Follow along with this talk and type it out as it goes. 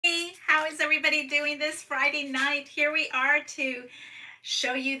How's everybody doing this Friday night? Here we are to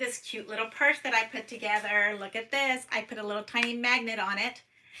show you this cute little purse that I put together. Look at this. I put a little tiny magnet on it.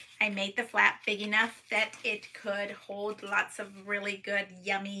 I made the flap big enough that it could hold lots of really good,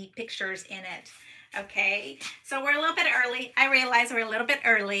 yummy pictures in it. Okay, so we're a little bit early. I realize we're a little bit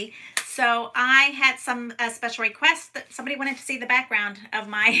early. So I had some special requests that somebody wanted to see the background of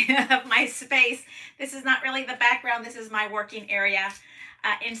my of my space. This is not really the background. This is my working area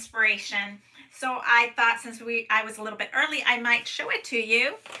inspiration. So I thought since I was a little bit early, I might show it to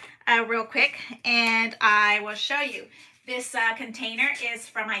you real quick, and I will show you. This container is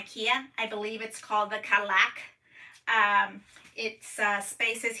from IKEA. I believe it's called the Kalak. Its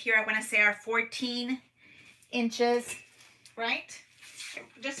spaces here, I want to say, are 14 inches, right?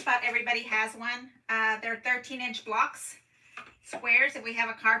 Just about everybody has one. They're 13-inch blocks, squares. If we have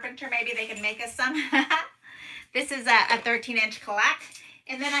a carpenter, maybe they can make us some. This is a 13-inch Kalak.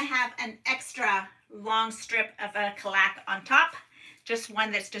 And then I have an extra long strip of a Kalak on top. Just one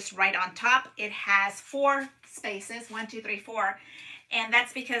that's just right on top. It has 4 spaces, 1, 2, 3, 4. And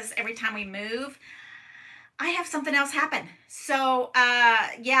that's because every time we move, I have something else happen. So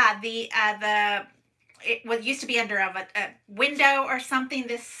yeah, it used to be under a window or something,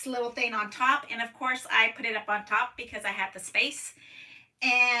 this little thing on top. And of course I put it up on top because I had the space.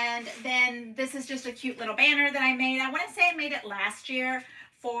 And then this is just a cute little banner that I made. I want to say I made it last year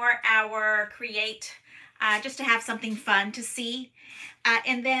for our Create, just to have something fun to see.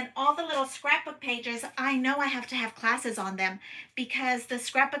 And then all the little scrapbook pages, I know I have to have classes on them because the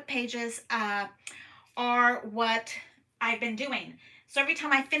scrapbook pages are what I've been doing. So every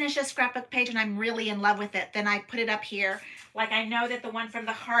time I finish a scrapbook page and I'm really in love with it, then I put it up here. Like I know that the one from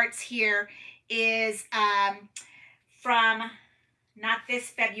the hearts here is from not this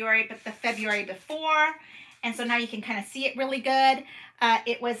February, but the February before. And so now you can kind of see it really good.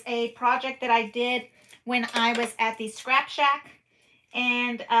 It was a project that I did when I was at the Scrap Shack,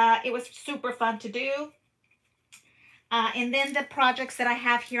 and it was super fun to do. And then the projects that I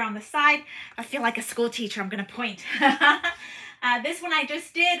have here on the side, I feel like a school teacher, I'm going to point. This one I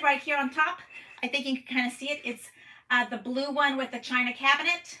just did right here on top. I think you can kind of see it. It's the blue one with the china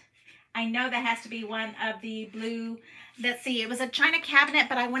cabinet. I know that has to be one of the blue. Let's see, it was a china cabinet,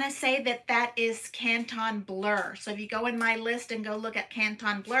 but I want to say that that is Canton Blur. So if you go in my list and go look at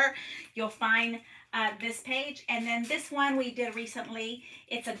Canton Blur, you'll find this page. And then this one we did recently.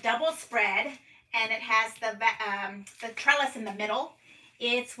 It's a double spread, and it has the trellis in the middle.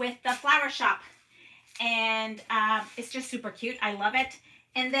 It's with the flower shop, and it's just super cute. I love it.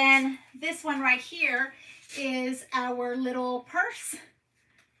 And then this one right here is our little purse.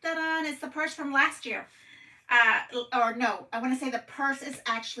 Ta-da! And it's the purse from last year. Or no, I want to say the purse is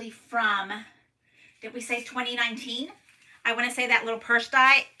actually from, did we say 2019? I want to say that little purse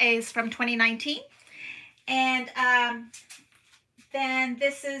die is from 2019. And then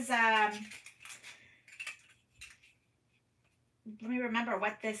this is, let me remember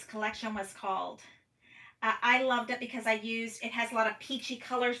what this collection was called. I loved it because it has a lot of peachy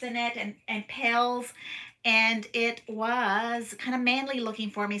colors in it and pales. And it was kind of manly looking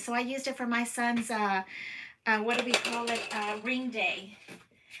for me. So I used it for my son's, what do we call it, ring day.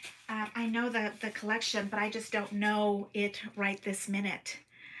 I know the collection, but I just don't know it right this minute.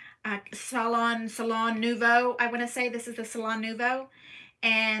 Salon Nouveau, I want to say this is the Salon Nouveau.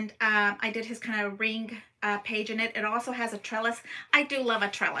 And I did his kind of ring page in it. It also has a trellis. I do love a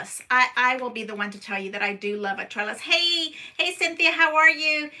trellis. I will be the one to tell you that I do love a trellis. Hey Cynthia, how are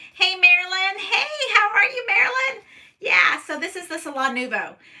you? Hey Marilyn, hey, how are you Marilyn? Yeah, so this is the Salon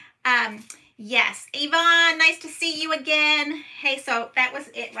Nouveau. Yes, Yvonne, nice to see you again. Hey, so that was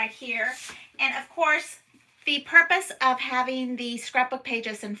it right here. And of course, the purpose of having the scrapbook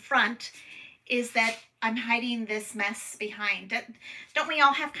pages in front is that I'm hiding this mess behind. Don't we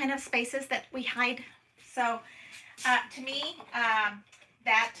all have kind of spaces that we hide? So to me,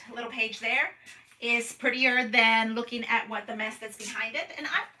 that little page there is prettier than looking at what the mess that's behind it. And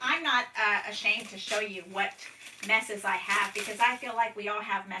I'm not ashamed to show you what messes I have, because I feel like we all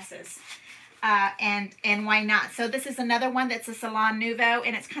have messes. And why not? So this is another one that's a Salon Nouveau,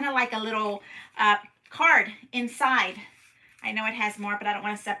 and it's kind of like a little card inside. I know it has more, but I don't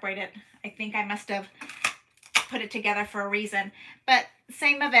want to separate it. I think I must have put it together for a reason. But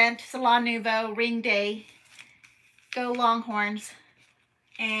same event, Salon Nouveau, ring day, go Longhorns.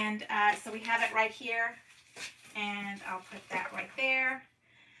 And so we have it right here, and I'll put that right there.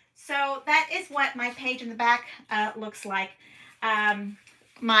 So that is what my page in the back looks like.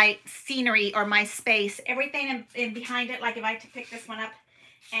 My scenery or my space, everything in behind it. Like if I pick this one up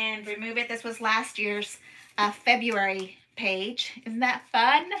and remove it, this was last year's February page. Isn't that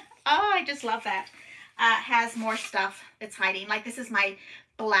fun? Oh, just love that. Has more stuff that's hiding. Like this is my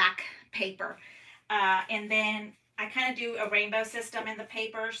black paper. And then I kind of do a rainbow system in the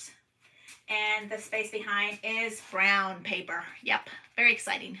papers. And the space behind is brown paper. Yep, very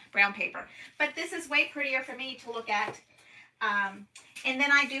exciting, brown paper. But this is way prettier for me to look at. And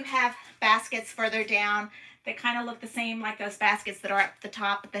then I do have baskets further down that kind of look the same like those baskets that are at the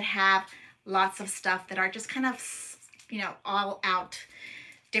top that have lots of stuff that are just kind of, you know, all out,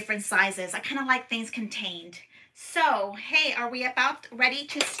 different sizes. I kind of like things contained. So, hey, are we about ready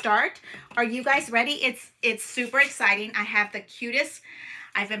to start? Are you guys ready? It's super exciting. I have the cutest.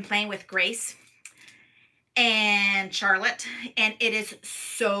 I've been playing with Grace and Charlotte, and it is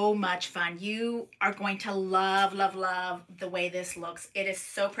so much fun. You are going to love, love, love the way this looks. It is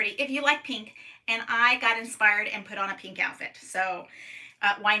so pretty. If you like pink, and I got inspired and put on a pink outfit, so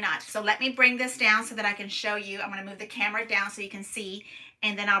why not? So let me bring this down so that I can show you. I'm going to move the camera down so you can see,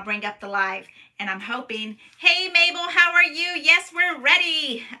 and then I'll bring up the live. And I'm hoping, hey Mabel, how are you? Yes, we're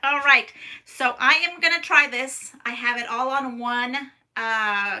ready. All right, so I am going to try this. I have it all on one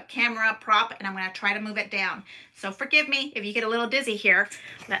camera prop, and I'm going to try to move it down. So forgive me if you get a little dizzy here.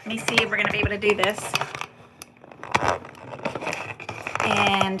 Let me see if we're going to be able to do this.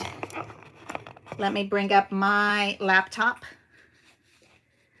 And let me bring up my laptop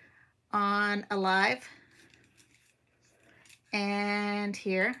on a live. And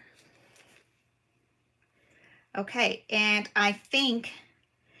here. Okay, and I think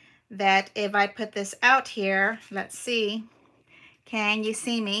that if I put this out here, let's see. Can you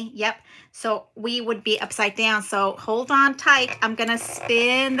see me? Yep. So we would be upside down. So hold on tight. I'm going to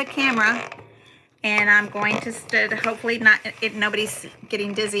spin the camera, and I'm going to hopefully nobody's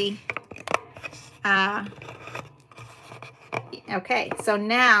getting dizzy. Okay. So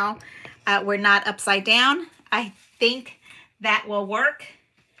now we're not upside down. I think that will work.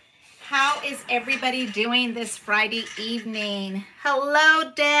 How is everybody doing this Friday evening?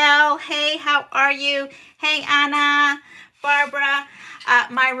 Hello, Dell. Hey, how are you? Hey, Anna. Barbara,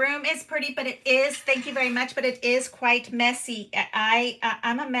 my room is pretty, but it is, thank you very much, but it is quite messy.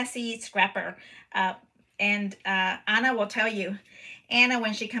 I'm a messy scrapper, and Anna will tell you. Anna,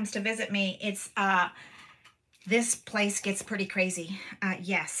 when she comes to visit me, it's, this place gets pretty crazy.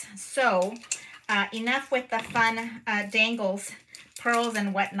 Yes, so enough with the fun dangles, pearls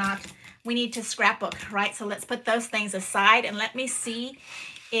and whatnot. We need to scrapbook, right? So let's put those things aside, and let me see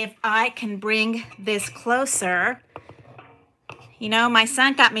if I can bring this closer. You know, my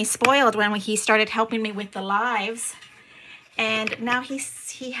son got me spoiled when he started helping me with the lives, and now he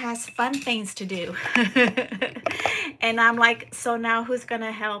has fun things to do. And I'm like, so now who's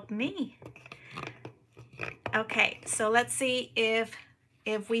gonna help me? Okay, so let's see if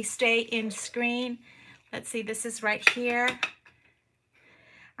we stay in screen. Let's see, this is right here.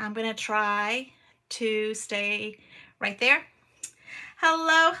 I'm gonna try to stay right there.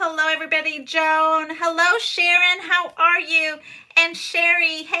 Hello, hello everybody. Joan, hello Sharon, how are you? And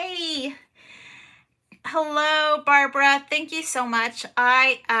Sherry, hey. Hello Barbara, thank you so much.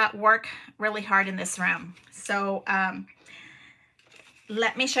 I work really hard in this room. So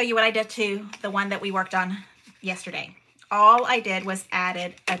let me show you what I did to the one that we worked on yesterday. All I did was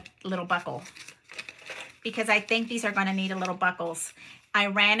added a little buckle, because I think these are gonna need a little buckles. I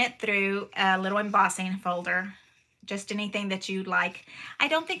ran it through a little embossing folder, just anything that you'd like. I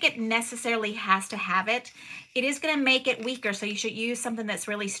don't think it necessarily has to have it. It is going to make it weaker, so you should use something that's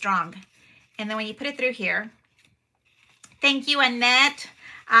really strong. And then when you put it through here, thank you, Annette.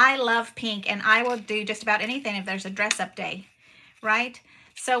 I love pink, and I will do just about anything if there's a dress-up day, right?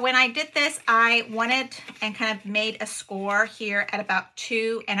 So when I did this, I wanted and kind of made a score here at about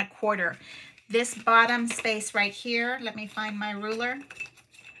 2 1/4. This bottom space right here, let me find my ruler.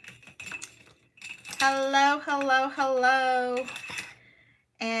 Hello, hello, hello.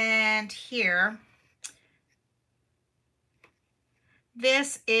 And here,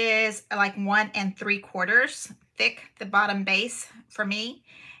 this is like 1 3/4 thick, the bottom base for me.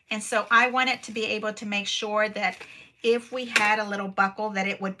 And so I want it to be able to make sure that if we had a little buckle, that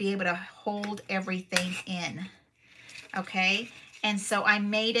it would be able to hold everything in. Okay. And so I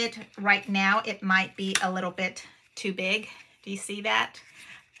made it right now. It might be a little bit too big. Do you see that?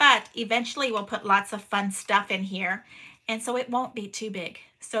 But eventually we'll put lots of fun stuff in here, and so it won't be too big.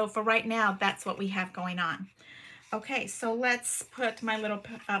 So for right now, that's what we have going on. Okay, so let's put my little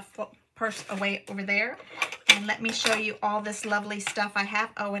purse away over there, and let me show you all this lovely stuff I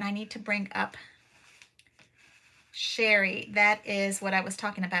have. Oh, and I need to bring up Sherry. That is what I was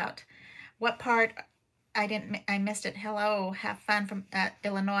talking about. What part? I missed it. Hello, have fun from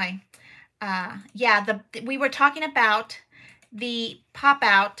Illinois. Yeah, we were talking about the pop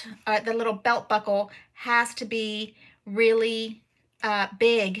out, the little belt buckle has to be really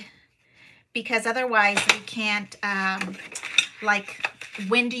big, because otherwise you can't, like,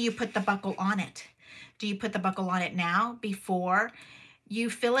 when do you put the buckle on it? Do you put the buckle on it now before you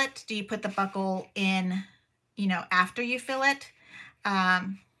fill it? Do you put the buckle in, you know, after you fill it?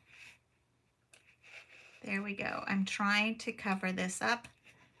 There we go. I'm trying to cover this up.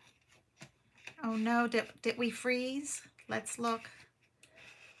 Oh no, did we freeze? Let's look.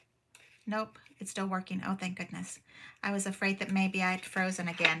 Nope, it's still working. Oh, thank goodness. I was afraid that maybe I'd frozen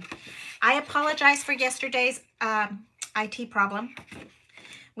again. I apologize for yesterday's IT problem.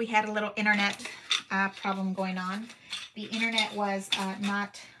 We had a little internet problem going on. The internet was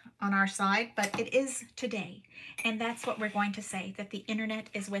not on our side, but it is today. And that's what we're going to say, that the internet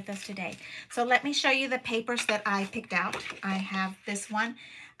is with us today. So let me show you the papers that I picked out. I have this one,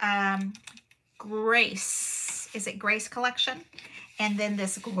 Grace. Is it Grace Collection? And then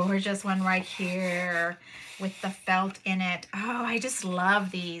this gorgeous one right here with the felt in it. Oh, I just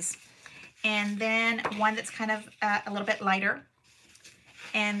love these. And then one that's kind of a little bit lighter.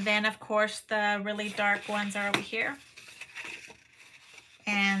 And then, of course, the really dark ones are over here.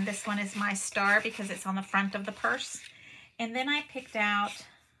 And this one is my star because it's on the front of the purse. And then I picked out,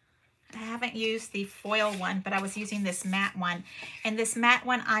 I haven't used the foil one, but I was using this matte one. And this matte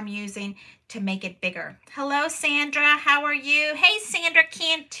one I'm using to make it bigger. Hello, Sandra. How are you? Hey, Sandra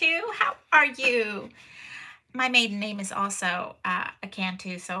Cantu. How are you? My maiden name is also a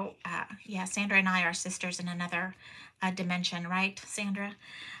Cantu. So, yeah, Sandra and I are sisters in another dimension, right, Sandra?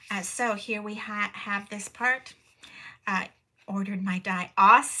 So here we have this part. Ordered my die.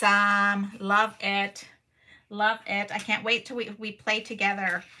 Awesome. Love it. Love it. I can't wait till we play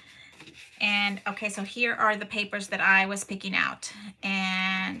together. And okay, so here are the papers that I was picking out.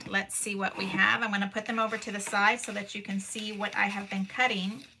 And let's see what we have. I'm going to put them over to the side so that you can see what I have been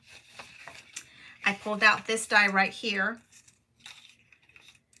cutting. I pulled out this die right here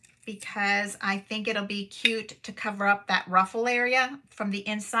because I think it'll be cute to cover up that ruffle area from the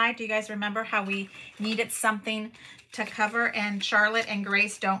inside. Do you guys remember how we needed something to cover? And Charlotte and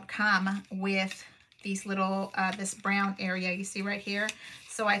Grace don't come with these little, this brown area you see right here.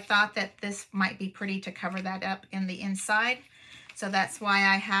 So I thought that this might be pretty to cover that up in the inside. So that's why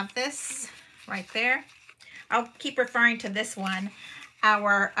I have this right there. I'll keep referring to this one,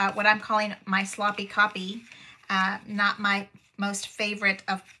 our, what I'm calling my sloppy copy, not my most favorite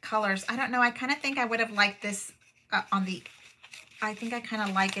of colors. I don't know, I kind of think I would have liked this on the, I think I kind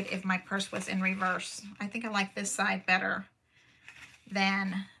of like it if my purse was in reverse. I think I like this side better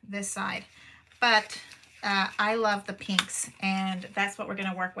than this side. But I love the pinks, and that's what we're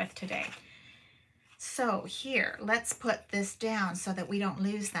going to work with today. So here, let's put this down so that we don't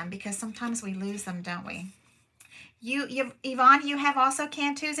lose them, because sometimes we lose them, don't we? Yvonne, you have also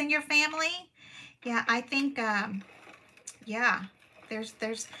Cantus in your family? Yeah, I think, yeah,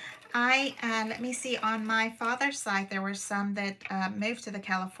 let me see, on my father's side, there were some that moved to the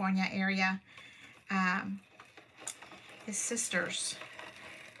California area. His sisters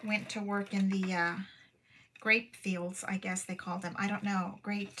went to work in the grape fields, I guess they call them. I don't know.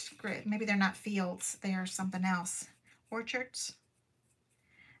 Maybe they're not fields. They are something else. Orchards.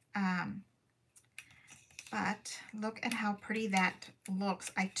 But look at how pretty that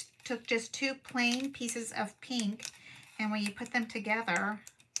looks. I took just two plain pieces of pink, and when you put them together,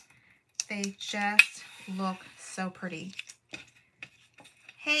 they just look so pretty.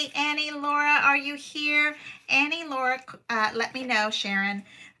 Hey, Annie Laura, are you here? Annie Laura let me know, Sharon,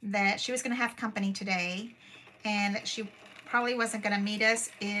 that she was going to have company today, and that she probably wasn't going to meet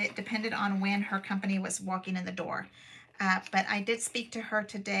us. It depended on when her company was walking in the door. But I did speak to her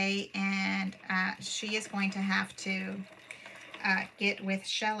today, and she is going to have to get with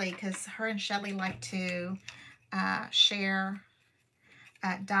Shelly, because her and Shelly like to share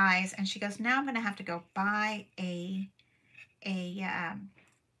dies. And she goes, now I'm going to have to go buy a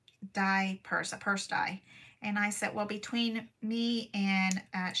die purse, a purse die. And I said, well, between me and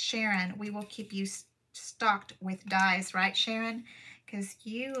Sharon, we will keep you stocked with dies, right, Sharon? Because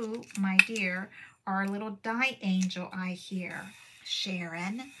you, my dear, are a little die angel, I hear.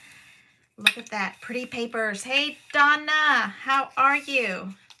 Sharon, look at that. Pretty papers. Hey, Donna, how are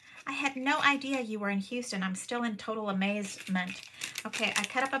you? I had no idea you were in Houston. I'm still in total amazement. Okay, I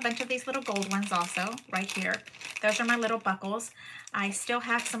cut up a bunch of these little gold ones also, right here. Those are my little buckles. I still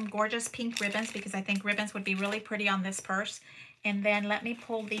have some gorgeous pink ribbons because I think ribbons would be really pretty on this purse. And then let me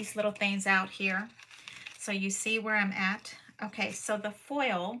pull these little things out here so you see where I'm at. Okay, so the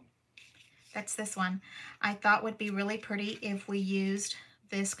foil, that's this one, I thought would be really pretty if we used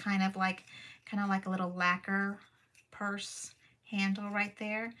this kind of like a little lacquer purse. handle right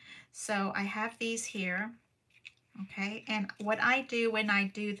there. So I have these here. Okay, and what I do when I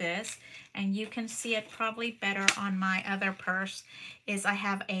do this, and you can see it probably better on my other purse, is I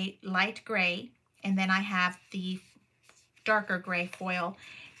have a light gray, and then I have the darker gray foil,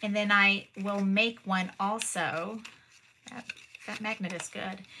 and then I will make one also. That magnet is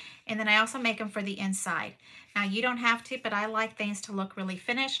good. And then I also make them for the inside. Now you don't have to, but I like things to look really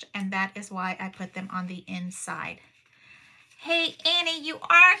finished, and that is why I put them on the inside. Hey, Annie, you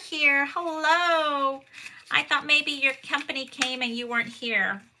are here. Hello. I thought maybe your company came and you weren't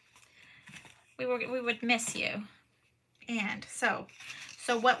here. We would miss you. And so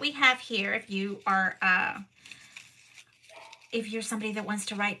what we have here, if you are if you're somebody that wants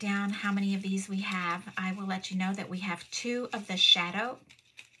to write down how many of these we have, I will let you know that we have 2 of the shadow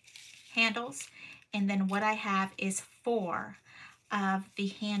handles, and then what I have is 4 of the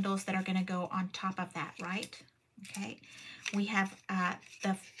handles that are going to go on top of that, right? Okay. We have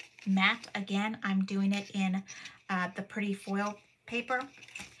the mat. Again, I'm doing it in the pretty foil paper,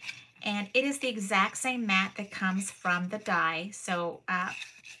 and it is the exact same mat that comes from the die. So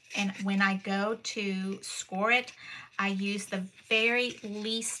and when I go to score it, I use the very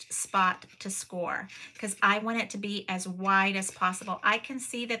least spot to score because I want it to be as wide as possible. I can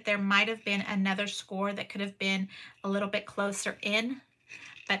see that there might have been another score that could have been a little bit closer in,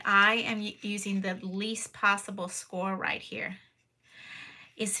 but I am using the least possible score right here.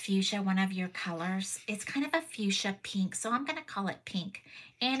 Is fuchsia one of your colors? It's kind of a fuchsia pink, so I'm going to call it pink.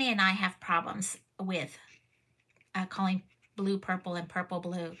 Annie and I have problems with calling blue purple and purple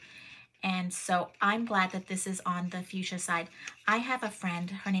blue. And so I'm glad that this is on the fuchsia side. I have a friend,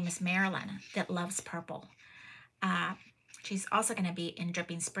 her name is Marilyn, that loves purple. She's also going to be in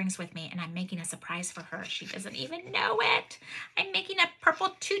Dripping Springs with me, and I'm making a surprise for her. She doesn't even know it. I'm making a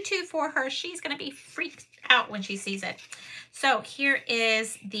purple tutu for her. She's going to be freaked out when she sees it. So here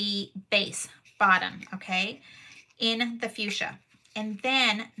is the base bottom, okay, in the fuchsia. And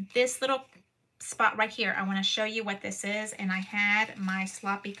then this little spot right here, I want to show you what this is. And I had my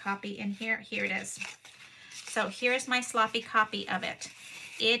sloppy copy in here. Here it is. So here's my sloppy copy of it.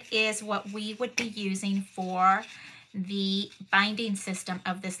 It is what we would be using for the binding system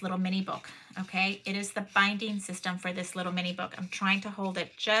of this little mini book. Okay, it is the binding system for this little mini book. I'm trying to hold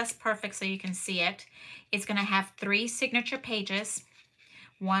it just perfect so you can see it. It's going to have 3 signature pages,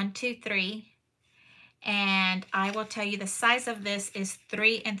 1, 2, 3. And I will tell you the size of this is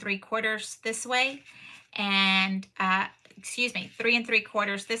 3 3/4 this way, and 3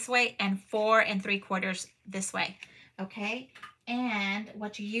 3/4 this way, and 4 3/4 this way. Okay, and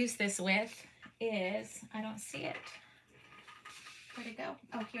what you use this with is, I don't see it. Where'd it go?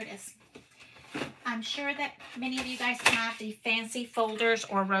 Oh, here it is. I'm sure that many of you guys have the fancy folders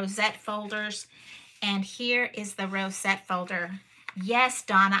or rosette folders, and here is the rosette folder. Yes,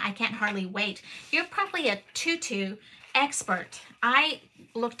 Donna, I can't hardly wait. You're probably a tutu expert. I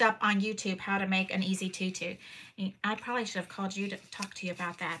looked up on YouTube how to make an easy tutu. I probably should have called you to talk to you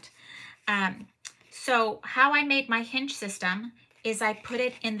about that. So how I made my hinge system is I put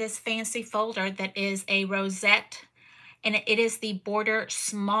it in this fancy folder that is a rosette, and it is the border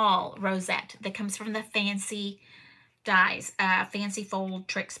small rosette that comes from the fancy dies, fancy fold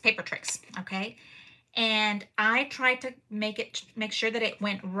tricks, paper tricks, okay? And I tried to make sure that it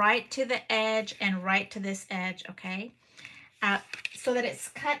went right to the edge and right to this edge, okay? So that it's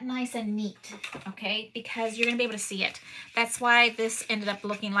cut nice and neat, okay? Because you're gonna be able to see it. That's why this ended up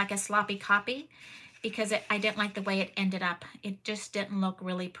looking like a sloppy copy, because I didn't like the way it ended up. It just didn't look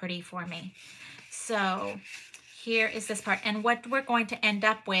really pretty for me. So here is this part. And what we're going to end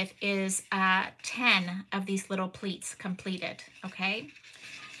up with is 10 of these little pleats completed, okay?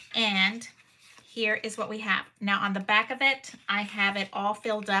 And here is what we have. Now on the back of it, I have it all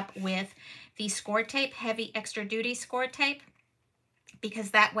filled up with the score tape, heavy extra duty score tape,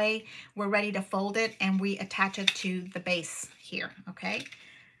 because that way we're ready to fold it and we attach it to the base here, okay?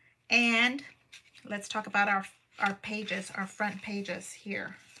 And let's talk about our pages, our front pages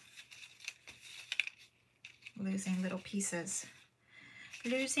here. Losing little pieces.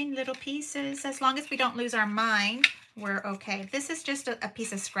 Losing little pieces. As long as we don't lose our mind, we're okay. This is just a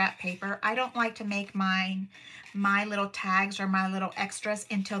piece of scrap paper. I don't like to make my little tags or my little extras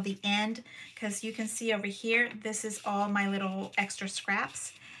until the end, because you can see over here, this is all my little extra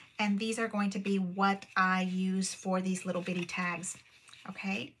scraps, and these are going to be what I use for these little bitty tags.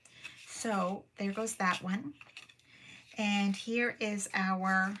 Okay, so there goes that one. And here is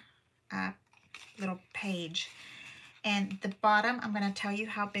our little page. And the bottom, I'm going to tell you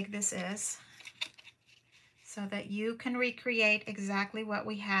how big this is so that you can recreate exactly what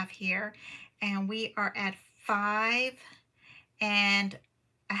we have here. And we are at 5 and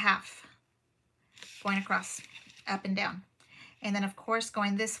a half going across, up and down. And then of course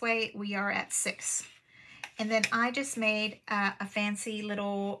going this way we are at 6. And then I just made a fancy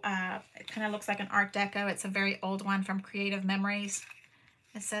little, it kind of looks like an Art Deco. It's a very old one from Creative Memories.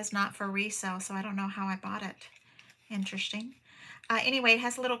 It says not for resale, so I don't know how I bought it. Interesting. Anyway, it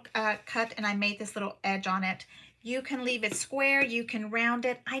has a little cut, and I made this little edge on it. You can leave it square, you can round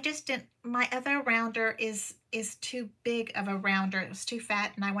it. I just didn't, my other rounder is too big of a rounder. It was too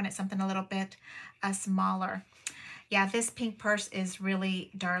fat, and I wanted something a little bit smaller. Yeah, this pink purse is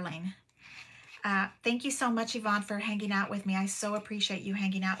really darling. Thank you so much, Yvonne, for hanging out with me. I so appreciate you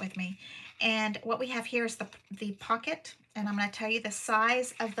hanging out with me. And what we have here is the pocket, and I'm going to tell you the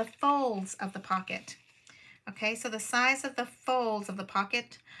size of the folds of the pocket. Okay, so the size of the folds of the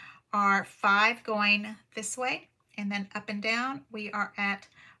pocket are 5 going this way, and then up and down we are at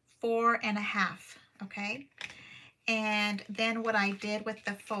 4.5. Okay, and then what I did with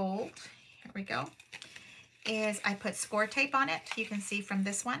the fold, here we go, is I put score tape on it. You can see from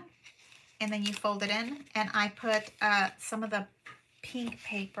this one, and then you fold it in, and I put some of the pink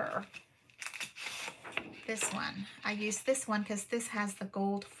paper. This one, I used this one because this has the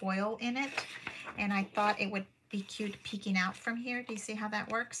gold foil in it, and I thought it would be cute peeking out from here. Do you see how that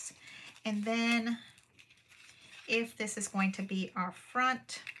works? And then if this is going to be our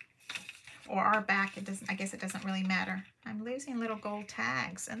front or our back, it doesn't, I guess it doesn't really matter. I'm losing little gold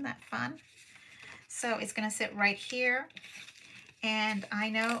tags. Isn't that fun? So it's going to sit right here. And I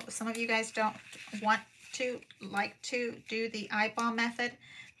know some of you guys don't like to do the eyeball method,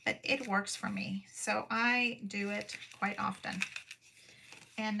 but it works for me. So I do it quite often.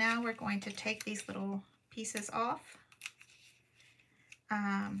 And now we're going to take these little pieces off.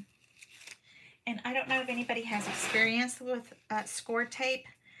 And I don't know if anybody has experience with score tape,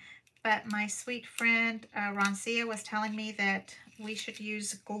 but my sweet friend Roncia was telling me that we should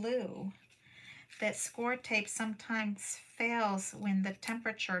use glue. That score tape sometimes fails when the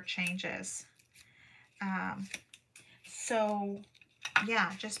temperature changes. So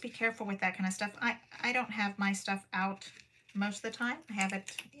yeah, just be careful with that kind of stuff. I don't have my stuff out most of the time. I have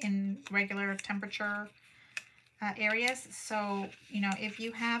it in regular temperature areas. So, you know, if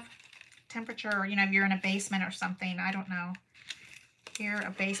you have temperature, you know, if you're in a basement or something, I don't know. Here,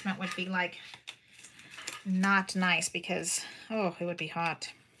 a basement would be like not nice because, oh, it would be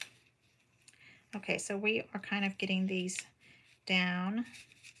hot. Okay, so we are kind of getting these down.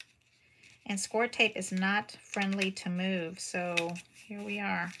 And score tape is not friendly to move, so here we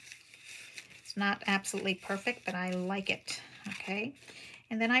are. It's not absolutely perfect, but I like it, okay?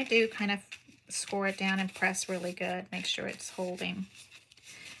 And then I do kind of score it down and press really good, make sure it's holding.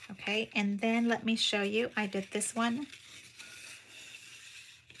 Okay, and then let me show you, I did this one.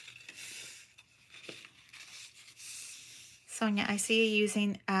 Sonia, I see you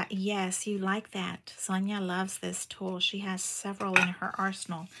using, yes, you like that. Sonia loves this tool. She has several in her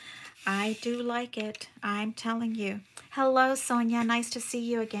arsenal. I do like it, I'm telling you. Hello, Sonia, nice to see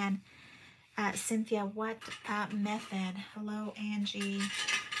you again. Cynthia, what method? Hello, Angie.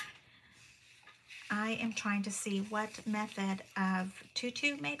 I am trying to see what method of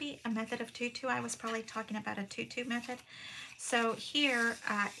tutu, maybe a method of tutu. I was probably talking about a tutu method. So here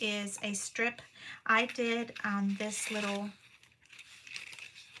is a strip. I did this little,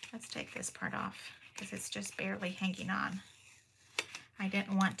 let's take this part off because it's just barely hanging on. I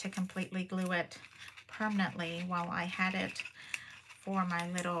didn't want to completely glue it permanently while I had it for my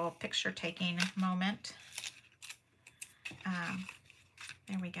little picture taking moment.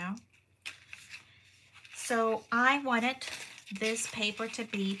 There we go. So I wanted this paper to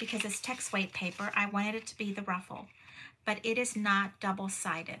be, because it's text weight paper, I wanted it to be the ruffle, but it is not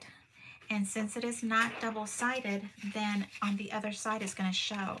double-sided. And since it is not double-sided, then on the other side it's going to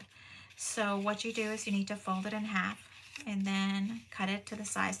show. So what you do is you need to fold it in half and then cut it to the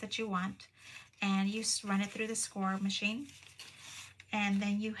size that you want, and you run it through the score machine, and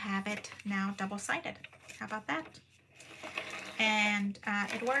then you have it now double-sided. How about that? And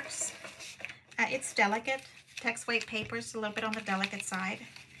it works. It's delicate. Text weight paper is a little bit on the delicate side,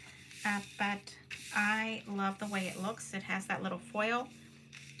 but I love the way it looks. It has that little foil.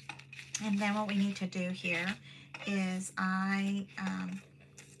 And then what we need to do here is I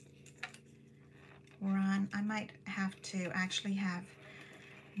might have to actually have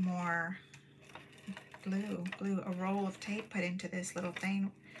more glue, a roll of tape put into this little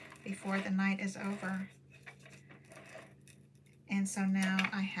thing before the night is over. And so now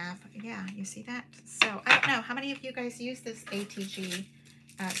I have, yeah, you see that? So I don't know, how many of you guys use this ATG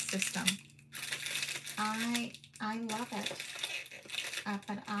system? I love it,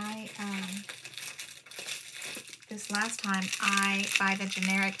 but this last time I buy the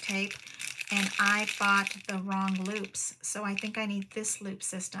generic tape and I bought the wrong loops. So I think I need this loop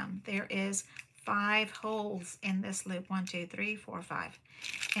system. There is 5 holes in this loop. 1, 2, 3, 4, 5.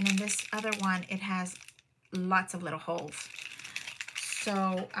 And in this other one, it has lots of little holes.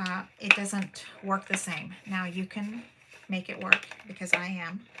 So it doesn't work the same. Now you can make it work because I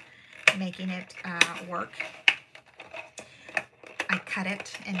am making it work. I cut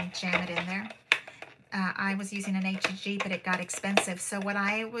it and jam it in there. I was using an HG, but it got expensive. So what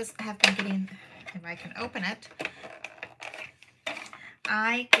I have been getting, if I can open it,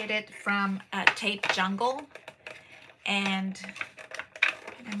 I get it from Tape Jungle. And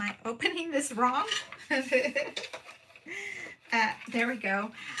am I opening this wrong? There we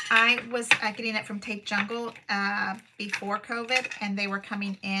go. I was getting it from Tape Jungle before COVID, and they were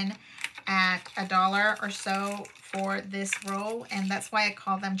coming in at $1 or so for this roll, and that's why I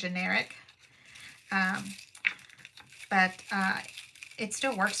call them generic. But it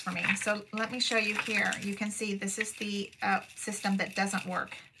still works for me. So let me show you here. You can see this is the system that doesn't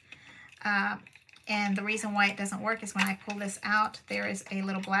work. And the reason why it doesn't work is when I pull this out, there is a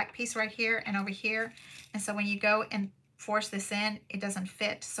little black piece right here and over here. And so when you go and force this in, it doesn't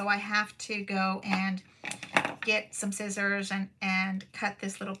fit. So I have to go and get some scissors and cut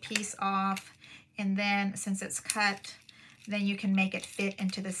this little piece off. And then since it's cut, then you can make it fit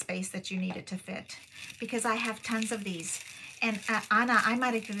into the space that you need it to fit. Because I have tons of these. And Anna, I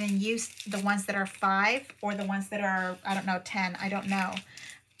might have even used the ones that are 5 or the ones that are, I don't know, 10. I don't know.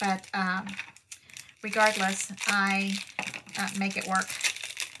 But regardless, I make it work.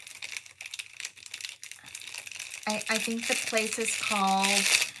 I think the place is called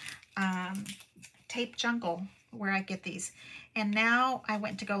Tape Jungle, where I get these. And now I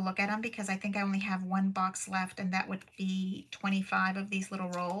went to go look at them because I think I only have 1 box left, and that would be 25 of these little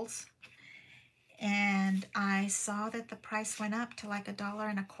rolls. And I saw that the price went up to like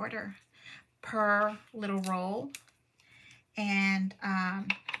 $1.25 per little roll. And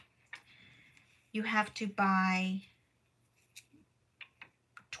you have to buy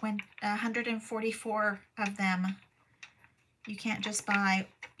 144 of them. You can't just buy,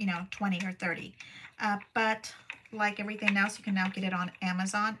 20 or 30. But like everything else, you can now get it on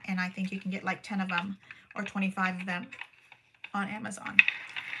Amazon, and I think you can get like 10 of them or 25 of them on Amazon.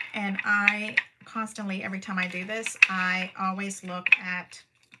 And I constantly, every time I do this, I always look at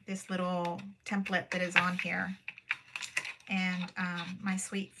this little template that is on here. And my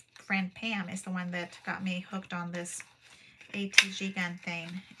sweet friend Pam is the one that got me hooked on this ATG gun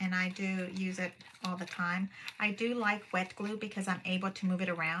thing, and I do use it all the time. I do like wet glue because I'm able to move it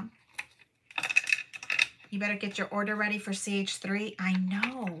around. You better get your order ready for CH3. I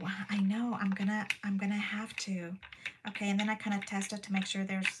know. I'm gonna have to. Okay, and then I kind of test it to make sure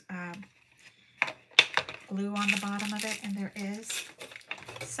there's glue on the bottom of it, and there is.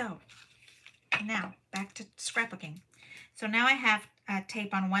 So now back to scrapbooking. So now I have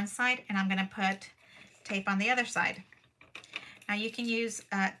tape on one side, and I'm gonna put tape on the other side. Now you can use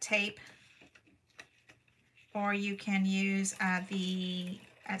tape, or you can use the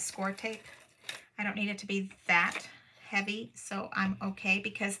score tape. I don't need it to be that heavy, so I'm okay,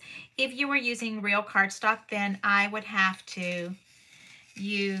 because if you were using real cardstock, then I would have to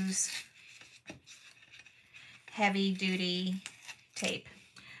use heavy duty tape,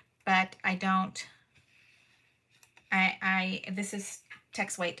 but I don't. This is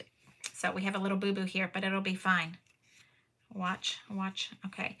text weight, so we have a little boo-boo here, but it'll be fine. Watch.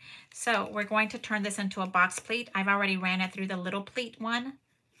 Okay, so we're going to turn this into a box pleat. I've already ran it through the little pleat one.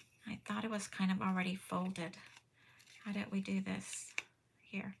 I thought it was kind of already folded. How did we do this?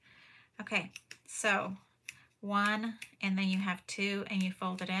 Here. Okay, so 1, and then you have 2, and you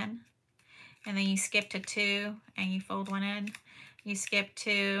fold it in. And then you skip to 2, and you fold 1 in. You skip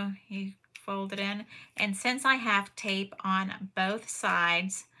 2, you fold it in. And since I have tape on both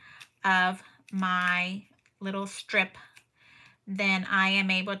sides of my little strip, then I am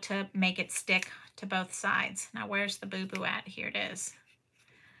able to make it stick to both sides. Now where's the boo-boo at? Here it is.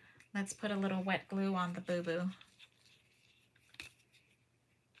 Let's put a little wet glue on the boo-boo.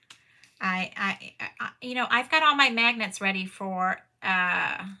 I've got all my magnets ready for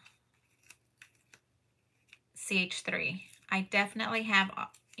CH3. I definitely have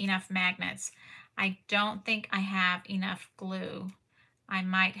enough magnets. I don't think I have enough glue. I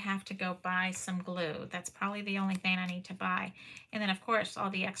might have to go buy some glue. That's probably the only thing I need to buy. And then, of course, all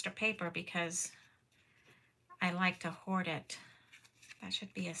the extra paper, because I like to hoard it. That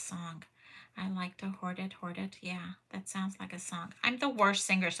should be a song. I like to hoard it, hoard it. Yeah, that sounds like a song. I'm the worst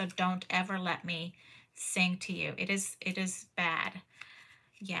singer, so don't ever let me sing to you. It is bad.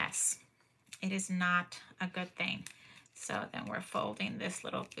 Yes. it is not a good thing. So then we're folding this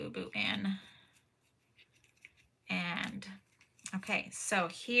little boo-boo in. And okay, so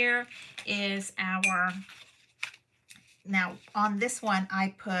here is our, now on this one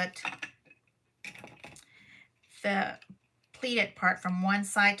I put the pleated part from one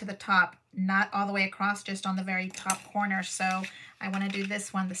side to the top, not all the way across, just on the very top corner. So I want to do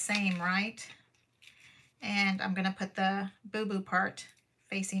this one the same, right? And I'm going to put the boo-boo part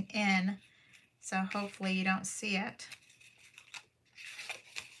facing in, so hopefully you don't see it.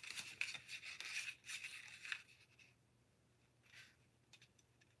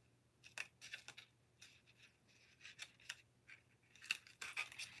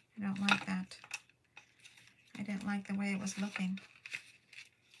 I don't like that. I didn't like the way it was looking.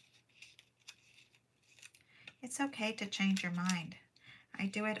 It's okay to change your mind. I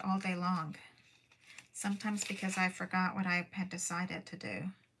do it all day long. Sometimes because I forgot what I had decided to do.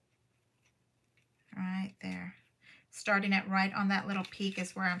 Right there. Starting it right on that little peak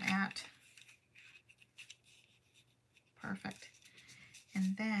is where I'm at. Perfect.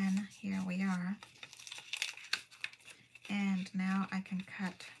 And then here we are. And now I can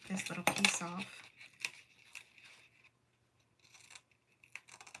cut this little piece off.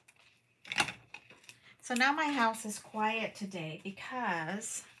 So now my house is quiet today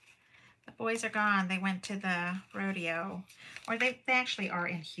because the boys are gone. They went to the rodeo, or they actually are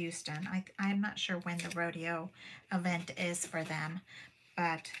in Houston. I'm not sure when the rodeo event is for them,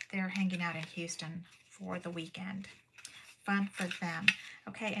 but they're hanging out in Houston for the weekend. Fun for them.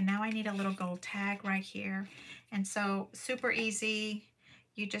 Okay, and now I need a little gold tag right here. And so super easy.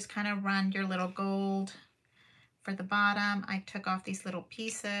 You just kind of run your little gold for the bottom. I took off these little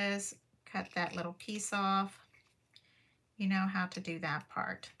pieces, cut that little piece off. You know how to do that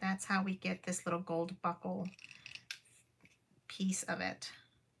part. That's how we get this little gold buckle piece of it.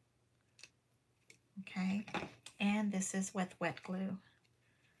 Okay, and this is with wet glue.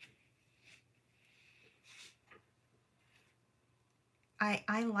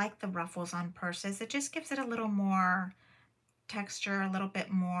 I like the ruffles on purses. It just gives it a little more texture, a little bit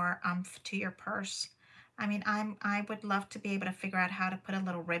more oomph to your purse. I mean, I would love to be able to figure out how to put a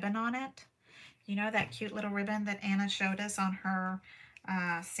little ribbon on it. You know, that cute little ribbon that Anna showed us on her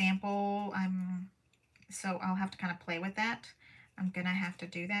sample. So I'll have to kind of play with that. I'm gonna have to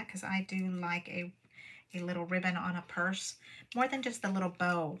do that because I do like a little ribbon on a purse more than just the little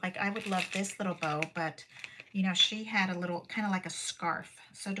bow. Like, I would love this little bow, but you know, she had a little kind of like a scarf.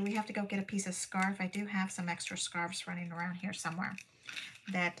 So do we have to go get a piece of scarf? I do have some extra scarves running around here somewhere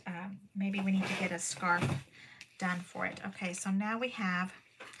that maybe we need to get a scarf done for it. Okay, so now we have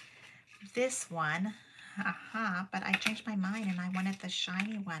this one. But I changed my mind and I wanted the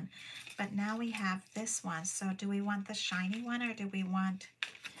shiny one. But now we have this one. So do we want the shiny one, or do we want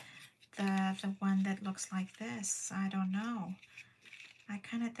the one that looks like this? I don't know. I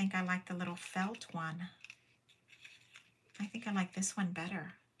kind of think I like the little felt one. I think I like this one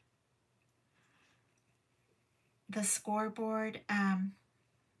better. The scoreboard,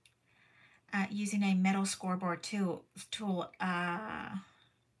 using a metal scoreboard tool, how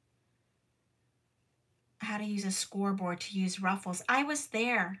to use a scoreboard to use ruffles. I was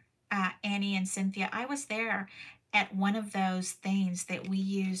there, Annie and Cynthia, I was there at one of those things that we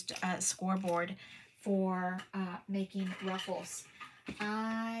used a scoreboard for making ruffles.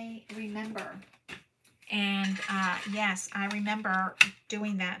 I remember. And yes, I remember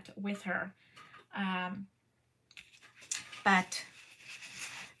doing that with her. But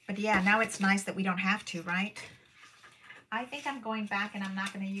yeah, now it's nice that we don't have to, right? I think I'm going back and I'm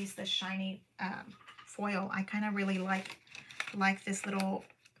not going to use the shiny foil. I kind of really like this little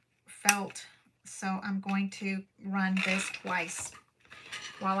felt. So I'm going to run this twice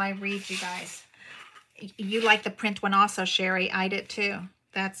while I read, you guys. You like the print one also, Sherry. I did too.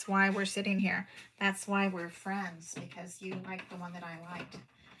 That's why we're sitting here. That's why we're friends, because you like the one that I liked.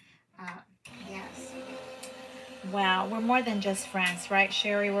 Yes. Wow, we're more than just friends, right,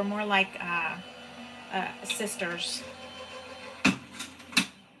 Sherry? We're more like sisters.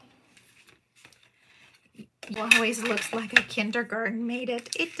 It always looks like a kindergarten made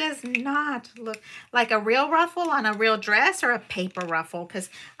it. It does not look like a real ruffle on a real dress or a paper ruffle, because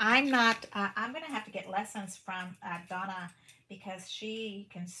I'm not, I'm going to have to get lessons from Donna, because she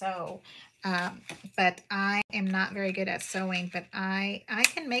can sew, but I am not very good at sewing, but I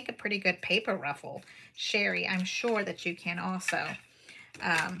can make a pretty good paper ruffle. Sherry, I'm sure that you can also.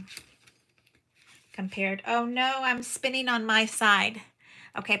 Compared, oh no, I'm spinning on my side.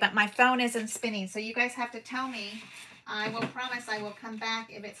 Okay, but my phone isn't spinning, so you guys have to tell me. I will promise I will come back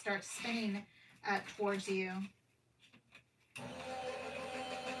if it starts spinning towards you.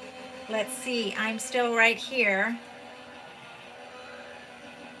 Let's see, I'm still right here.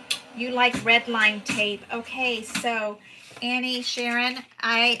 You like red line tape. Okay, so Annie, Sharon,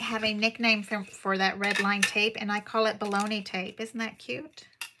 I have a nickname for that red line tape, and I call it baloney tape. Isn't that cute?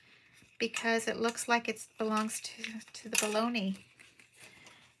 Because it looks like it belongs to the baloney.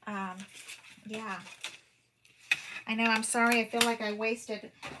 Yeah. I know, I'm sorry. I feel like I wasted.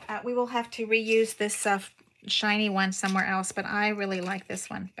 We will have to reuse this shiny one somewhere else, but I really like this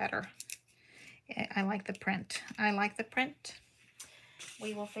one better. I like the print. I like the print.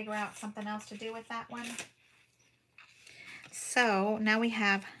 We will figure out something else to do with that one. So now we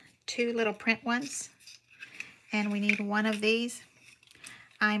have 2 little print ones, and we need one of these.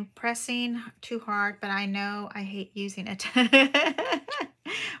 I'm pressing too hard, but I know I hate using it.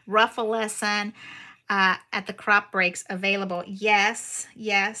 Ruffle lesson at the crop breaks available. Yes,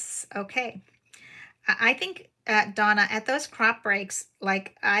 yes, okay. I think, Donna, at those crop breaks,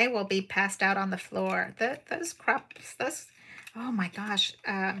 like, I will be passed out on the floor. Those crops, oh my gosh.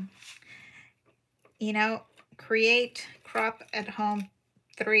 You know, Create Crop at Home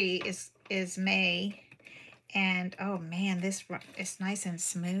 3 is May. And, oh man, this is nice and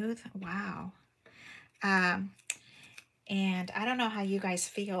smooth. Wow. And I don't know how you guys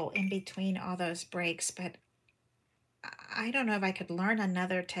feel in between all those breaks, but I don't know if I could learn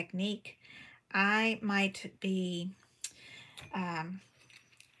another technique. I might be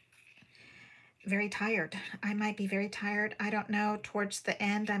very tired. I might be very tired. I don't know. Towards the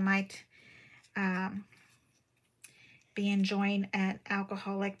end, I might be enjoying an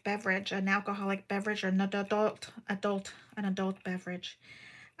alcoholic beverage, or an adult beverage.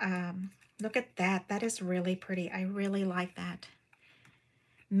 Look at that. That is really pretty. I really like that.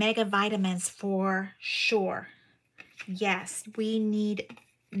 Mega vitamins for sure. Yes, we need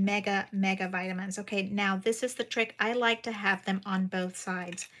mega vitamins. Okay, now this is the trick. I like to have them on both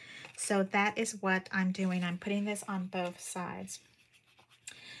sides. So that is what I'm doing. I'm putting this on both sides.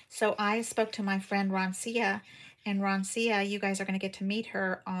 So I spoke to my friend Roncia, and Roncia, you guys are going to get to meet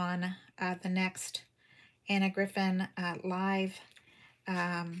her on the next Anna Griffin live.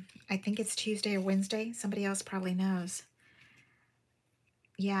 I think it's Tuesday or Wednesday. Somebody else probably knows.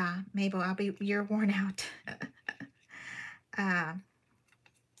 Yeah, Mabel, you're worn out.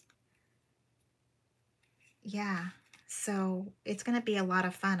 Yeah, so it's going to be a lot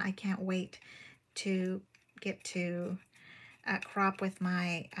of fun. I can't wait to get to crop with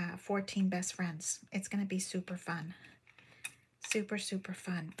my 14 best friends. It's going to be super fun. Super, super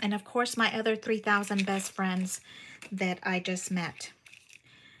fun. And of course, my other 3,000 best friends that I just met.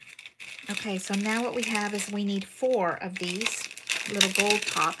 Okay, so now what we have is we need 4 of these little gold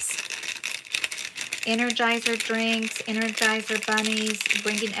tops. Energizer drinks, Energizer bunnies,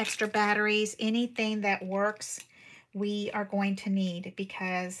 bringing extra batteries, anything that works, we are going to need,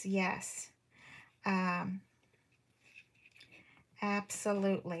 because yes,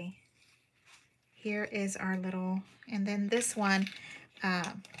 absolutely. Here is our little, and then this one,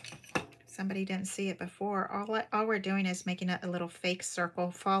 somebody didn't see it before. All we're doing is making a little fake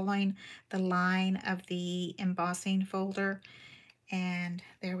circle, following the line of the embossing folder, and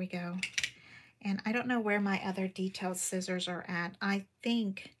there we go. And I don't know where my other detailed scissors are at. I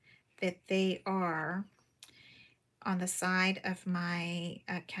think that they are on the side of my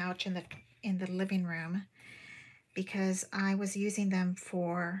couch in the living room, because I was using them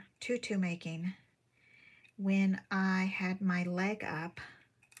for tutu making when I had my leg up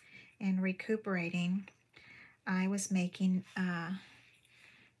and recuperating. I was making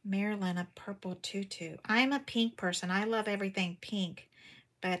Marilyn a purple tutu. I'm a pink person. I love everything pink.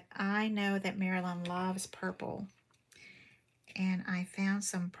 But I know that Marilyn loves purple. And I found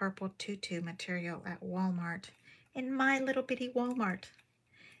some purple tutu material at Walmart, in my little bitty Walmart.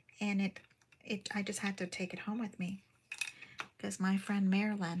 And I just had to take it home with me, because my friend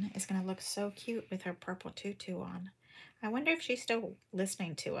Marilyn is going to look so cute with her purple tutu on. I wonder if she's still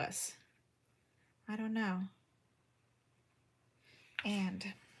listening to us. I don't know. And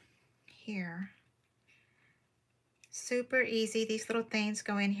here, super easy. These little things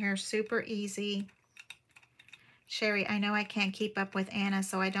go in here super easy. Sherry, I know I can't keep up with Anna,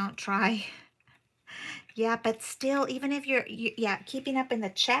 so I don't try. Yeah, but still, even if yeah, keeping up in the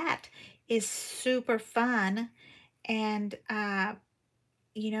chat is super fun. And,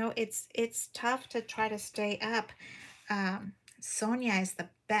 you know, it's tough to try to stay up. Sonia is the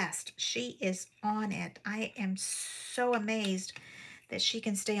best. She is on it. I am so amazed that she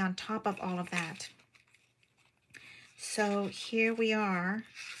can stay on top of all of that. So here we are.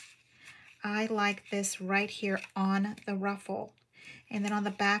 I like this right here on the ruffle. And then on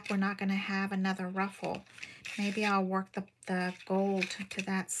the back, we're not going to have another ruffle. Maybe I'll work the gold to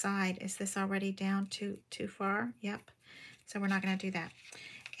that side. Is this already down too far? Yep. So we're not going to do that.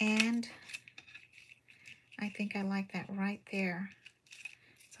 And I think I like that right there.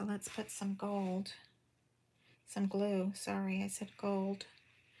 So let's put some gold, some glue. Sorry, I said gold.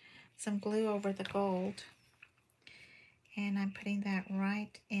 Some glue over the gold. And I'm putting that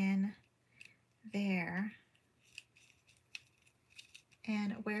right in there.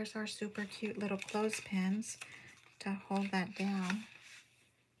 And where's our super cute little clothespins to hold that down?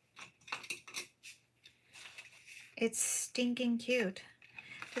 It's stinking cute.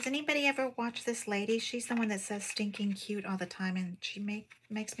 Does anybody ever watch this lady? She's the one that says stinking cute all the time, and she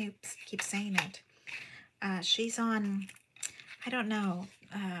makes me keep saying it. She's on, I don't know,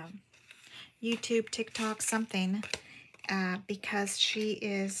 YouTube, TikTok, something, because she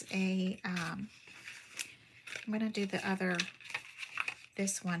is a, I'm going to do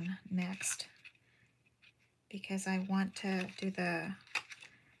this one next, because I want to do the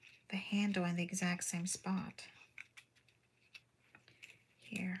handle in the exact same spot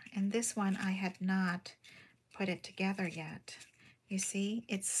here. And this one I had not put it together yet. You see,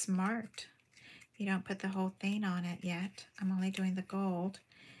 it's smart. You don't put the whole thing on it yet. I'm only doing the gold,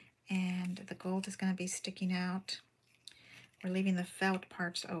 and the gold is going to be sticking out. We're leaving the felt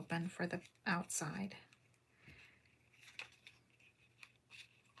parts open for the outside.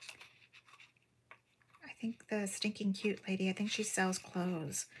 I think the stinking cute lady, I think she sells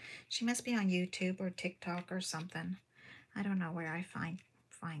clothes. She must be on YouTube or TikTok or something. I don't know where I find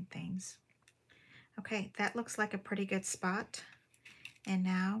things. Okay, that looks like a pretty good spot. And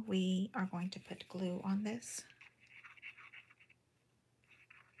now we are going to put glue on this.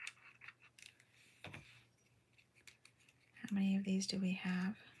 How many of these do we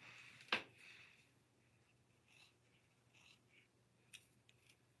have?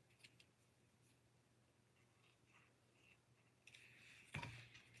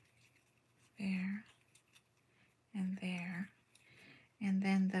 There and there. And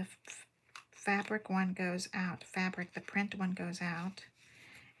then the fabric one goes out. The print one goes out.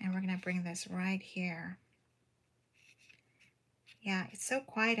 And we're going to bring this right here. Yeah, it's so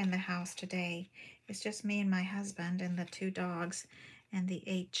quiet in the house today. It's just me and my husband and the 2 dogs and the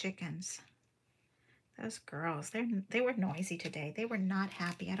 8 chickens. Those girls, they were noisy today. They were not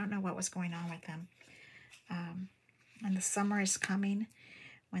happy. I don't know what was going on with them. And the summer is coming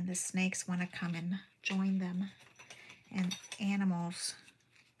when the snakes want to come and join them and animals.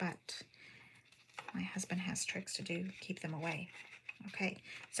 But my husband has tricks to do, keep them away. Okay,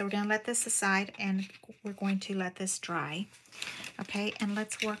 so we're going to let this aside, and we're going to let this dry. Okay, and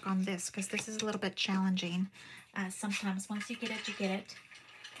let's work on this, because this is a little bit challenging. Sometimes once you get it, you get it.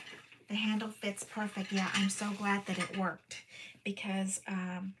 The handle fits perfect. Yeah, I'm so glad that it worked, because,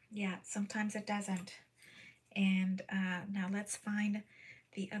 yeah, sometimes it doesn't. And now let's find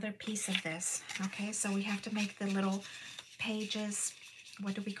the other piece of this. Okay, so we have to make the little pages.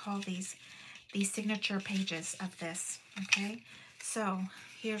 What do we call these? These signature pages of this. Okay, so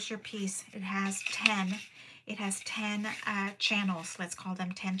here's your piece. It has 10. It has 10 channels. Let's call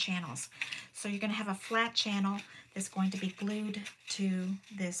them 10 channels. So you're going to have a flat channel that's going to be glued to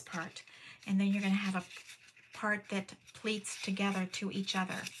this part. And then you're going to have a part that pleats together to each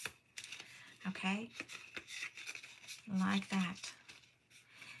other. Okay? Like that.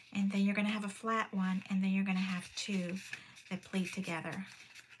 And then you're going to have a flat one, and then you're going to have 2 that pleat together.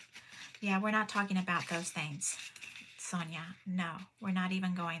 Yeah, we're not talking about those things, Sonia. No, we're not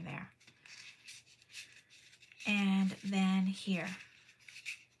even going there. And then here.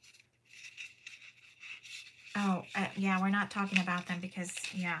 Oh, yeah, we're not talking about them because,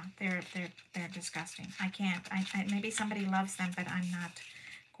 yeah, they're disgusting. I can't. Maybe somebody loves them, but I'm not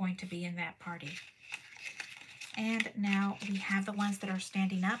going to be in that party. And now we have the ones that are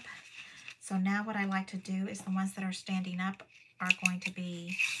standing up. So now what I like to do is the ones that are standing up are going to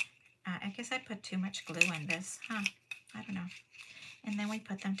be, I guess I put too much glue in this, huh? I don't know. And then we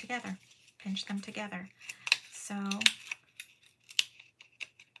put them together, pinch them together. So,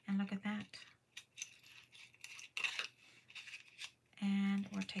 and look at that. And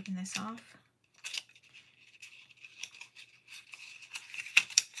we're taking this off.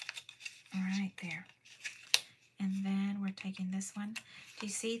 All right, there. And then we're taking this one. Do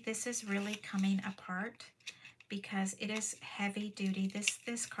you see this is really coming apart because it is heavy duty.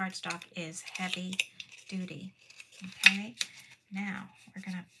 This cardstock is heavy duty. Okay, now we're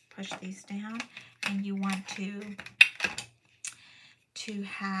gonna push these down, and you want to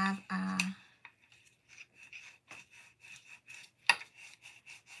have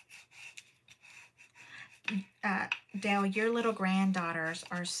Dale, your little granddaughters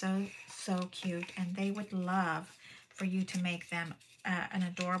are so, so cute, and they would love for you to make them an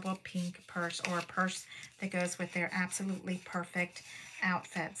adorable pink purse, or a purse that goes with their absolutely perfect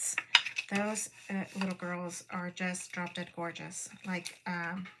outfits. Those little girls are just drop dead gorgeous, like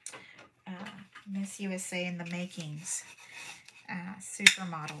uh, Miss USA in the makings.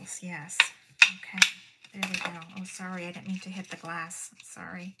 Supermodels, yes. Okay, there we go. Oh, sorry, I didn't mean to hit the glass.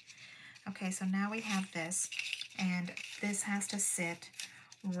 Sorry. Okay, so now we have this, and this has to sit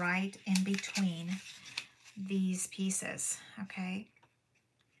right in between these pieces, okay?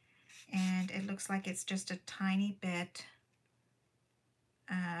 And it looks like it's just a tiny bit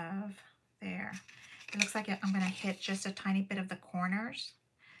of there. It looks like I'm going to hit just a tiny bit of the corners.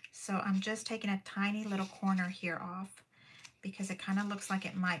 So I'm just taking a tiny little corner here off, because it kind of looks like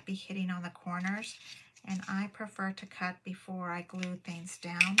it might be hitting on the corners, and I prefer to cut before I glue things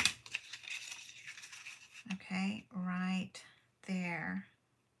down. Okay, right there.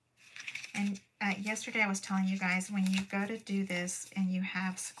 And yesterday I was telling you guys, when you go to do this and you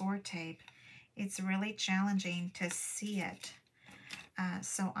have score tape, it's really challenging to see it.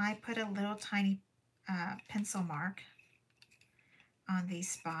 So I put a little tiny pencil mark on these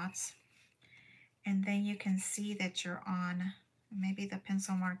spots, and then you can see that you're on, maybe the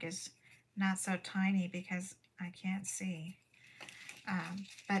pencil mark is not so tiny because I can't see,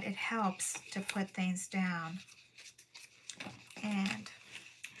 but it helps to put things down. And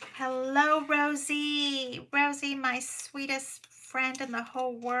hello, Rosie. Rosie, my sweetest friend in the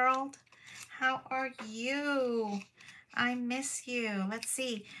whole world. How are you? I miss you. Let's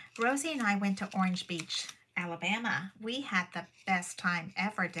see. Rosie and I went to Orange Beach, Alabama. We had the best time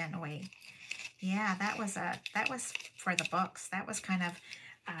ever, didn't we? Yeah, that was for the books. That was kind of,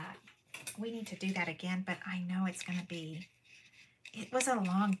 we need to do that again, but I know it's going to be, it was a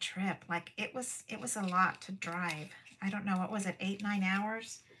long trip. Like, it was a lot to drive. I don't know, what was it, 8-9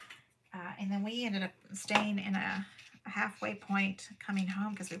 hours? And then we ended up staying in a halfway point coming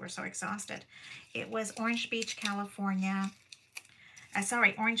home because we were so exhausted. It was Orange Beach, California.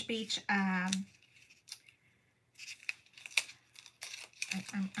 Orange Beach. I'm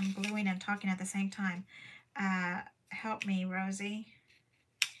gluing and talking at the same time. Help me, Rosie.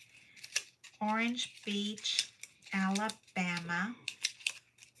 Orange Beach, Alabama.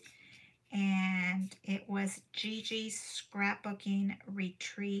 And it was Gigi's scrapbooking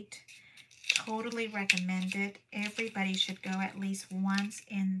retreat. Totally recommended. Everybody should go at least once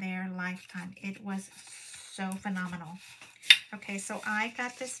in their lifetime. It was so phenomenal. Okay, so I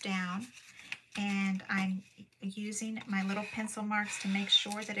got this down, and I'm using my little pencil marks to make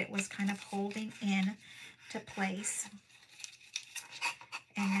sure that it was kind of holding in to place.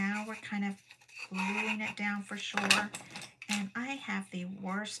 And now we're kind of gluing it down for sure. And I have the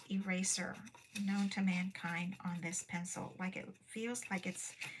worst eraser known to mankind on this pencil. Like, it feels like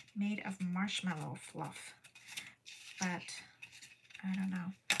it's made of marshmallow fluff. But I don't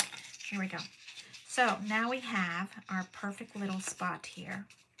know. Here we go. So now we have our perfect little spot here.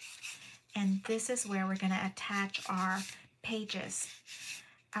 And this is where we're going to attach our pages.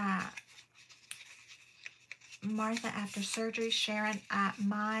 Martha, after surgery, Sharon,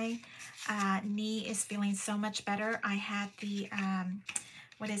 my knee is feeling so much better. I had the,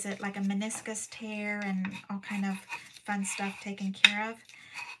 what is it, like a meniscus tear and all kind of fun stuff taken care of.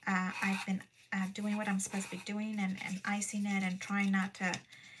 I've been doing what I'm supposed to be doing, and icing it and trying not to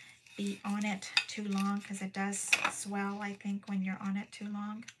be on it too long, because it does swell, I think, when you're on it too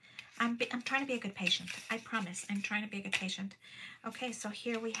long. I'm trying to be a good patient. I promise. I'm trying to be a good patient. Okay, so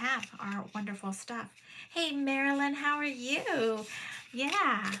here we have our wonderful stuff. Hey, Marilyn, how are you?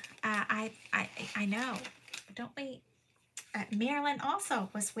 Yeah, I know. Don't we? Marilyn also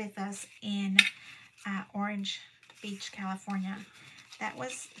was with us in Orange Beach, California. That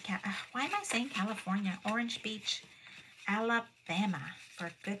was, why am I saying California? Orange Beach, Alabama,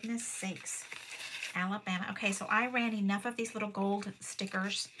 for goodness sakes. Alabama. Okay, so I ran enough of these little gold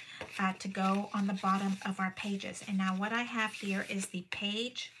stickers to go on the bottom of our pages. And now what I have here is the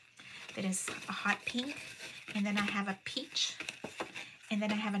page that is a hot pink, and then I have a peach, and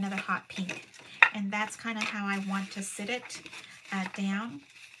then I have another hot pink. And that's kind of how I want to sit it down.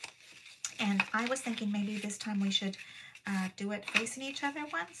 And I was thinking maybe this time we should do it facing each other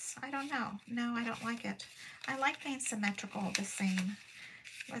once. I don't know. No, I don't like it. I like things symmetrical, the same.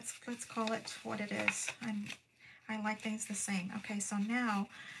 Let's call it what it is. I like things the same. Okay, so now,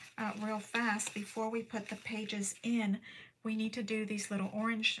 real fast, before we put the pages in, we need to do these little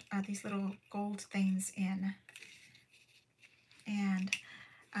orange, these little gold things in. And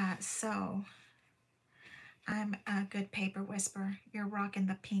so I'm a good paper whisperer. You're rocking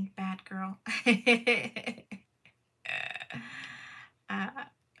the pink bad girl.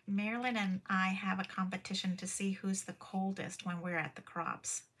 Marilyn and I have a competition to see who's the coldest when we're at the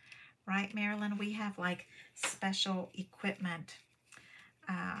crops. Right, Marilyn? We have like special equipment.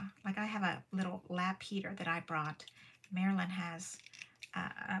 Like I have a little lap heater that I brought. Marilyn has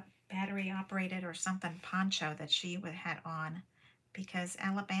a battery operated or something poncho that she had on because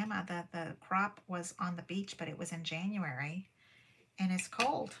Alabama, the crop was on the beach, but it was in January and it's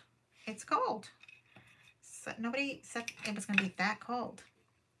cold. It's cold. So nobody said it was going to be that cold.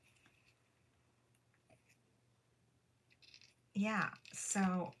 Yeah,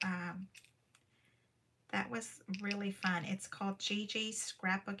 so that was really fun. It's called Gigi's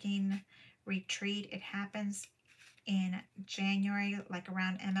Scrapbooking Retreat. It happens in January, like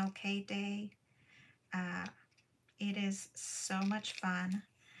around MLK Day. It is so much fun,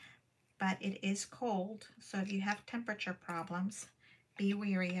 but it is cold. So if you have temperature problems, be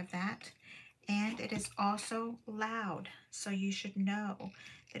wary of that. And it is also loud. So you should know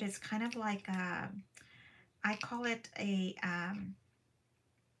that it's kind of like, I call it a,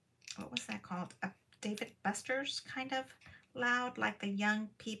 what was that called? A David Buster's kind of loud, like the young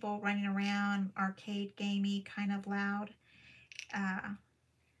people running around, arcade gamey kind of loud.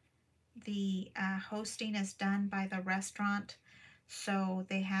 The hosting is done by the restaurant, so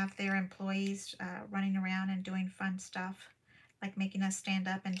they have their employees running around and doing fun stuff, like making us stand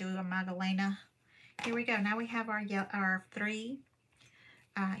up and do a Magdalena. Here we go. Now we have our three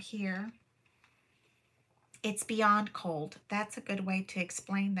here. It's beyond cold. That's a good way to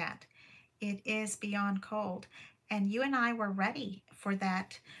explain that. It is beyond cold. And you and I were ready for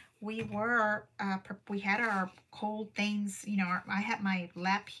that. We were, we had our cold things, you know, I had my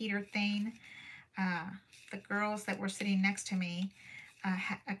lap heater thing. The girls that were sitting next to me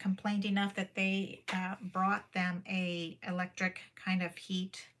complained enough that they brought them a electric kind of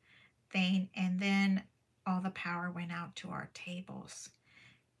heat thing, and then all the power went out to our tables.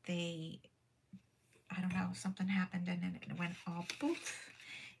 I don't know, something happened and then it went all poof.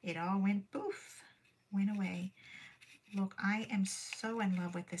 It all went poof, went away. Look, I am so in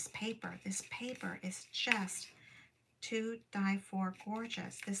love with this paper. This paper is just to die for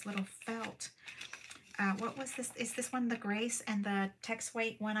gorgeous. This little felt. What was this? Is this one the Grace and the text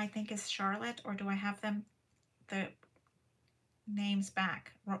weight one I think is Charlotte? Or do I have them, the names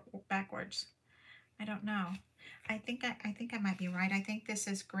backwards? I don't know. I think I might be right. I think this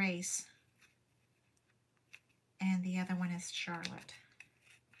is Grace. And the other one is Charlotte.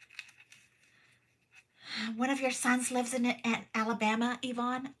 One of your sons lives in Alabama,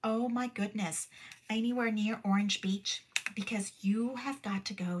 Yvonne? Oh my goodness. Anywhere near Orange Beach? Because you have got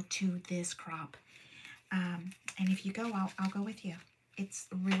to go to this crop. And if you go, I'll go with you. It's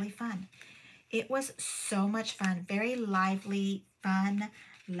really fun. It was so much fun. Very lively, fun,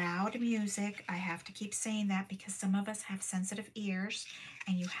 loud music. I have to keep saying that because some of us have sensitive ears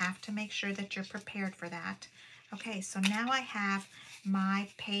and you have to make sure that you're prepared for that. Okay, so now I have my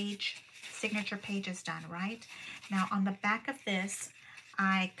signature pages done, right? Now on the back of this,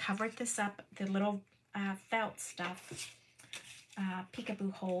 I covered this up, the little felt stuff,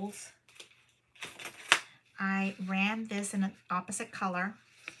 peekaboo holes. I ran this in an opposite color,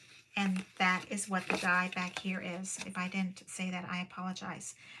 and that is what the die back here is. If I didn't say that, I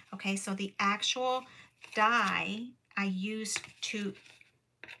apologize. Okay, so the actual die I used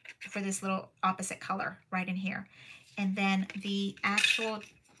for this little opposite color right in here. And then the actual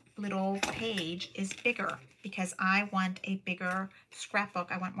little page is bigger because I want a bigger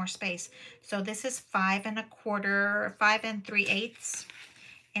scrapbook. I want more space. So this is 5 3/8.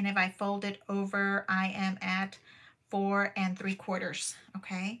 And if I fold it over, I am at 4 3/4.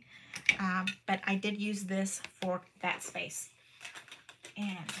 Okay. But I did use this for that space.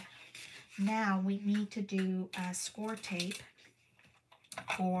 And now we need to do score tape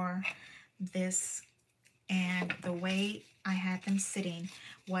for this. And the way I had them sitting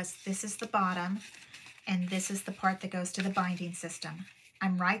was this is the bottom and this is the part that goes to the binding system.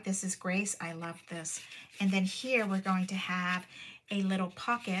 I'm right, this is Grace. I love this. And then here we're going to have a little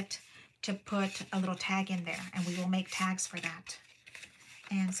pocket to put a little tag in there, and we will make tags for that.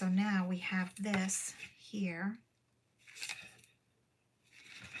 And so now we have this here.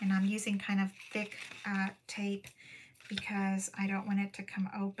 And I'm using kind of thick tape because I don't want it to come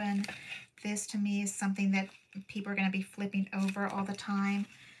open. This to me is something that people are going to be flipping over all the time.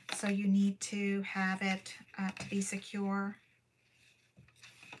 So you need to have it to be secure.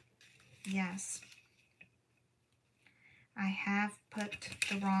 Yes. I have put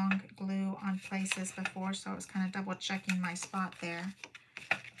the wrong glue on places before, so I was kind of double checking my spot there.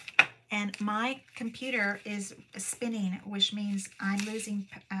 And my computer is spinning, which means I'm losing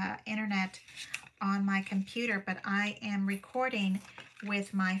internet on my computer, but I am recording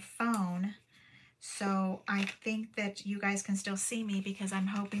with my phone. So I think that you guys can still see me, because I'm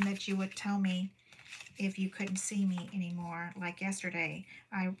hoping that you would tell me if you couldn't see me anymore like yesterday.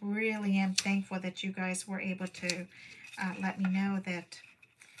 I really am thankful that you guys were able to let me know that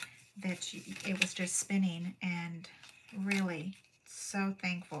it was just spinning, and really so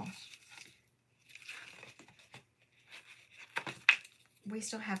thankful. We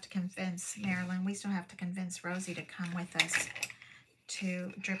still have to convince Marilyn, we still have to convince Rosie to come with us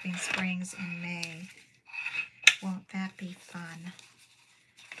to Dripping Springs in May. Won't that be fun?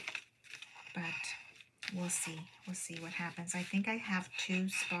 But we'll see. We'll see what happens. I think I have 2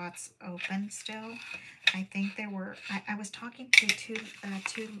 spots open still. I think there were, I was talking to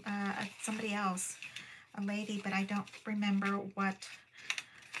somebody else, a lady, but I don't remember what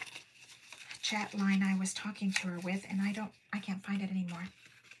chat line I was talking to her with, and I can't find it anymore.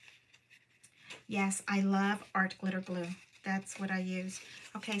 Yes, I love art glitter glue. That's what I use.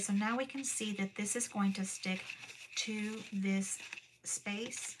 Okay, so now we can see that this is going to stick to this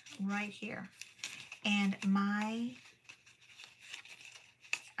space right here. And my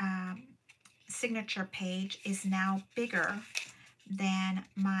signature page is now bigger than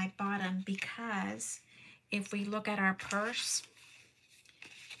my bottom, because if we look at our purse,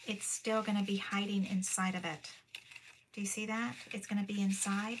 it's still going to be hiding inside of it. Do you see that? It's going to be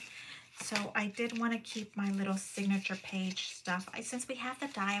inside. So I did want to keep my little signature page stuff. Since we have the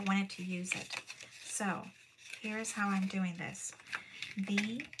die, I wanted to use it. So here's how I'm doing this.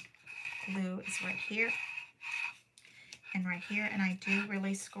 The glue is right here and right here, and I do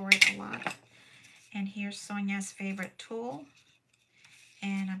really score it a lot. And here's Sonia's favorite tool,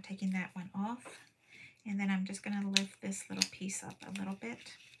 and I'm taking that one off, and then I'm just going to lift this little piece up a little bit,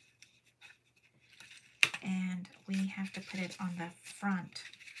 and we have to put it on the front,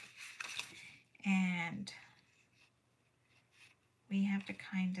 and we have to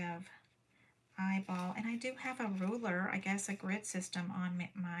kind of eyeball, and I do have a ruler, I guess a grid system on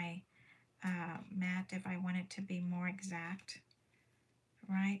my mat if I want it to be more exact,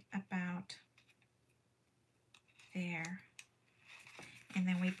 right about there. And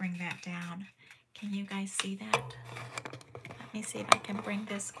then we bring that down. Can you guys see that? Let me see if I can bring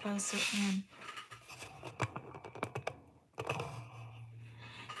this closer in.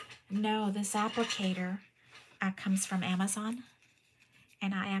 No, this applicator comes from Amazon,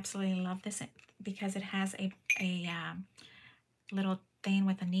 and I absolutely love this because it has a little thing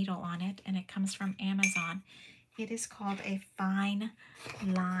with a needle on it, and it comes from Amazon. It is called a fine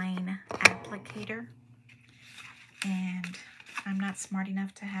line applicator, and I'm not smart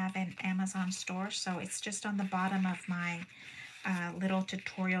enough to have an Amazon store, so it's just on the bottom of my little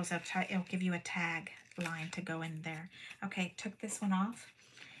tutorials. It'll give you a tag line to go in there. Okay, took this one off,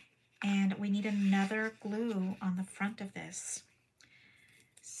 and we need another glue on the front of this.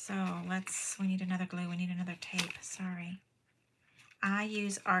 So we need another glue. We need another tape. Sorry. I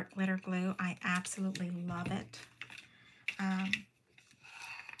use art glitter glue. I absolutely love it.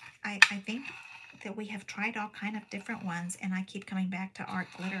 I think that we have tried all kind of different ones, and I keep coming back to art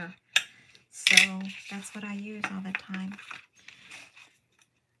glitter. So that's what I use all the time.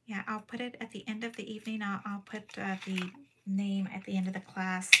 Yeah, I'll put it at the end of the evening. I'll put the name at the end of the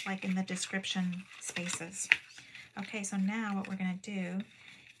class, like in the description spaces. Okay, so now what we're going to do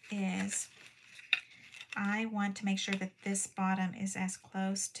is I want to make sure that this bottom is as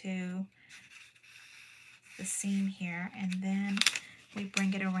close to the seam here, and then we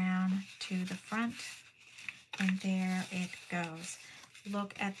bring it around to the front, and there it goes.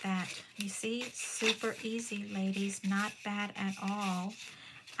 Look at that. You see? Super easy, ladies. Not bad at all.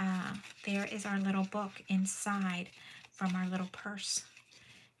 There is our little book inside from our little purse,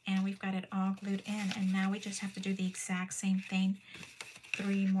 and we've got it all glued in, and now we just have to do the exact same thing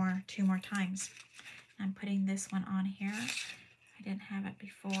two more times. I'm putting this one on here. I didn't have it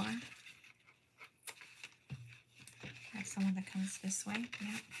before. That's the one that comes this way.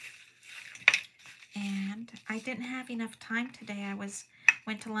 Yep. And I didn't have enough time today. I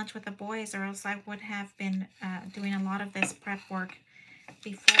went to lunch with the boys, or else I would have been doing a lot of this prep work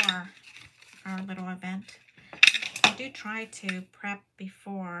before our little event. I do try to prep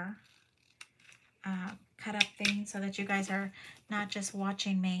before, cut up things so that you guys are not just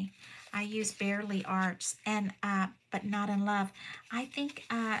watching me. I use Barely Arts, and but Not in Love. I think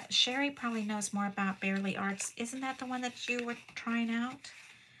Sherry probably knows more about Barely Arts. Isn't that the one that you were trying out?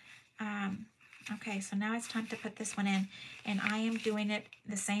 Okay, so now it's time to put this one in, and I am doing it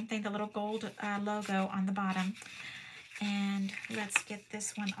the same thing, the little gold logo on the bottom. And let's get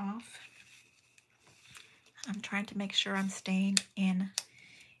this one off. I'm trying to make sure I'm staying in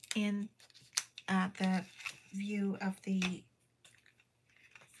the view of the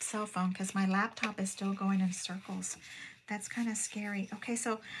cell phone because my laptop is still going in circles. That's kind of scary. Okay,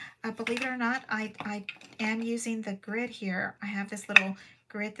 so believe it or not, I am using the grid here. I have this little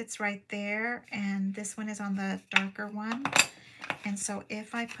grid that's right there, and this one is on the darker one. And so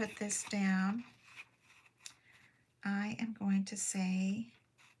if I put this down, I am going to say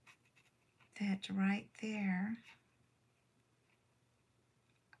that right there,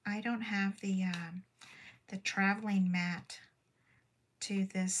 I don't have the traveling mat to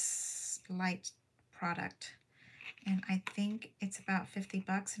this light product. And I think it's about 50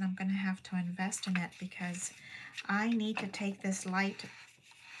 bucks, and I'm going to have to invest in it because I need to take this light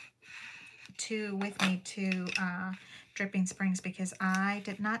with me to Dripping Springs because I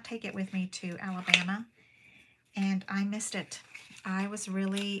did not take it with me to Alabama, and I missed it.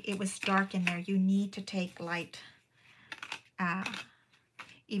 It was dark in there. You need to take light.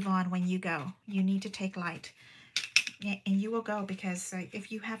 Yvonne, when you go, you need to take light. And you will go because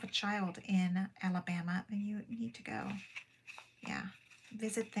if you have a child in Alabama, then you need to go. Yeah,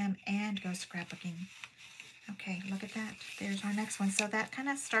 visit them and go scrapbooking. Okay, look at that. There's our next one. So that kind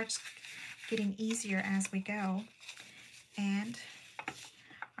of starts getting easier as we go. And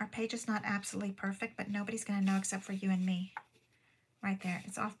our page is not absolutely perfect, but nobody's going to know except for you and me. Right there.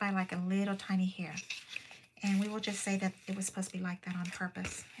 It's off by like a little tiny hair. And we will just say that it was supposed to be like that on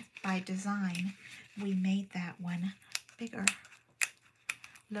purpose. By design, we made that one bigger.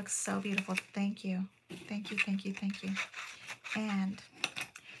 Looks so beautiful. Thank you. Thank you, thank you, thank you. And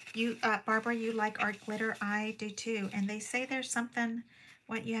you, Barbara, you like art glitter. I do too. And they say there's something,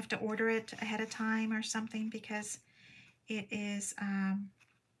 what, you have to order it ahead of time or something because it is,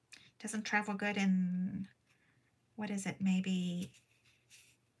 doesn't travel good in, what is it, maybe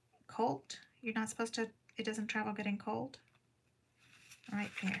cold? You're not supposed to, it doesn't travel good in cold? Right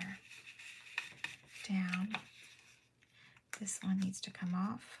there. Down. This one needs to come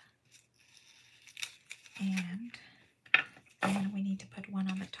off. And then we need to put one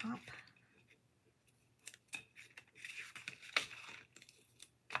on the top.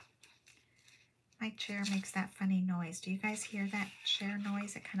 My chair makes that funny noise. Do you guys hear that chair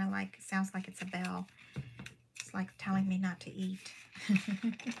noise? It kind of like sounds like it's a bell. It's like telling me not to eat.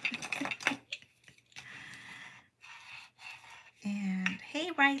 And hey,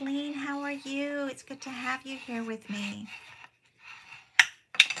 Rylene, how are you? It's good to have you here with me.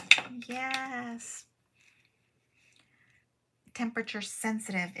 Yes. Temperature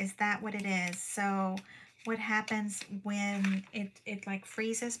sensitive, is that what it is? So what happens when it like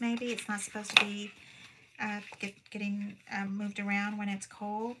freezes maybe? It's not supposed to be getting moved around when it's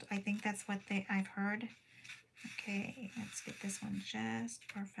cold. I think that's what I've heard. Okay, let's get this one just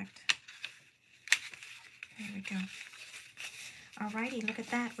perfect. There we go. Alrighty, look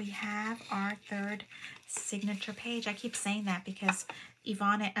at that. We have our third signature page. I keep saying that because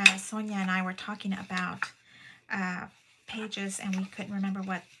Yvonne, Sonia and I were talking about pages and we couldn't remember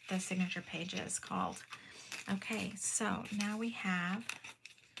what the signature page is called. Okay, so now we have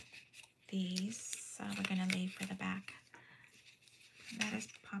these. We're going to leave for the back. That is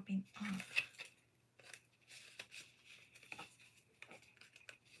popping off.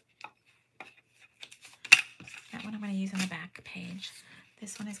 That one I'm going to use on the back page.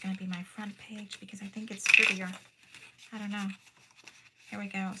 This one is going to be my front page because I think it's prettier. I don't know. Here we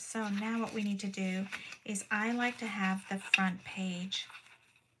go. So now what we need to do is I like to have the front page,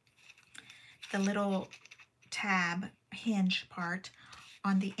 the little tab hinge part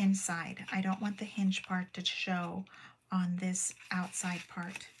on the inside. I don't want the hinge part to show on this outside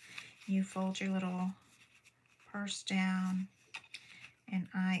part. You fold your little purse down, and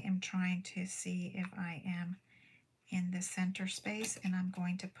I am trying to see if I am in the center space, and I'm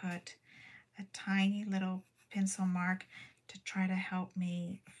going to put a tiny little pencil mark to try to help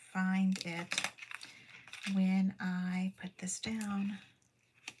me find it when I put this down.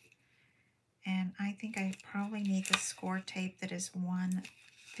 And I think I probably need the score tape that is one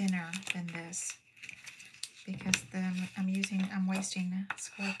thinner than this because I'm wasting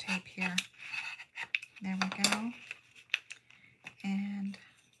score tape here. There we go. And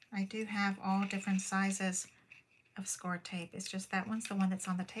I do have all different sizes of score tape. It's just that one's the one that's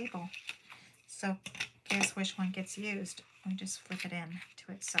on the table. So guess which one gets used? We just flip it in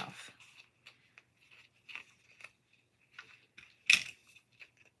to itself.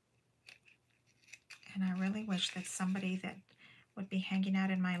 And I really wish that somebody that would be hanging out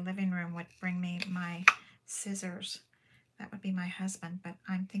in my living room would bring me my scissors. That would be my husband, but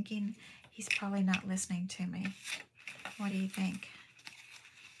I'm thinking he's probably not listening to me. What do you think?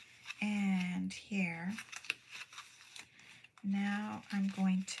 And here, now I'm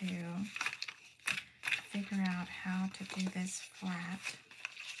going to figure out how to do this flat.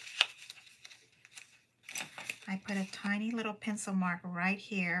 I put a tiny little pencil mark right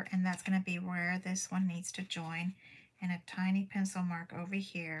here, and that's going to be where this one needs to join, and a tiny pencil mark over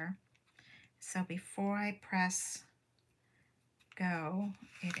here. So before I press go,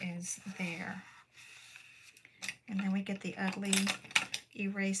 it is there. And then we get the ugly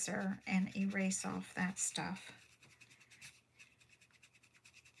eraser and erase off that stuff.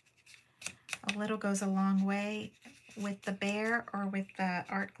 A little goes a long way with the bear or with the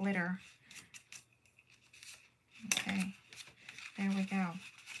art glitter. Okay, there we go.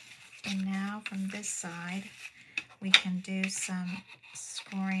 And now from this side, we can do some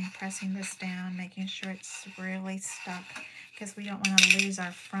scoring, pressing this down, making sure it's really stuck because we don't want to lose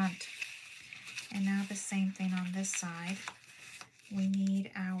our front. And now the same thing on this side. We need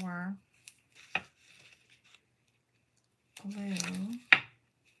our glue.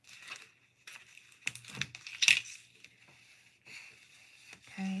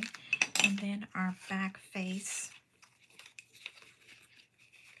 Okay, and then our back face.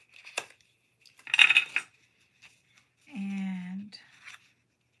 And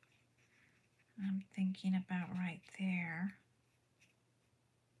I'm thinking about right there.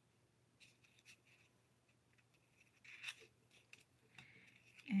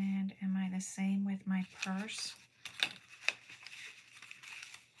 And am I the same with my purse?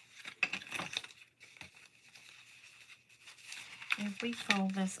 If we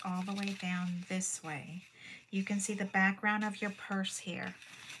fold this all the way down this way, you can see the background of your purse here.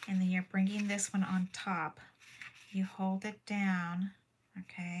 And then you're bringing this one on top. You hold it down,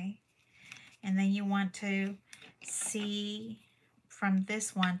 okay? And then you want to see from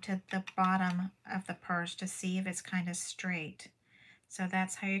this one to the bottom of the purse to see if it's kind of straight. So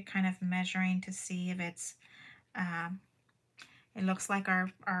that's how you're kind of measuring to see if it's, it looks like our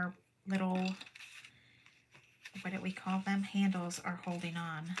little, what do we call them? Handles are holding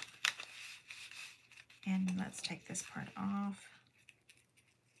on. And let's take this part off.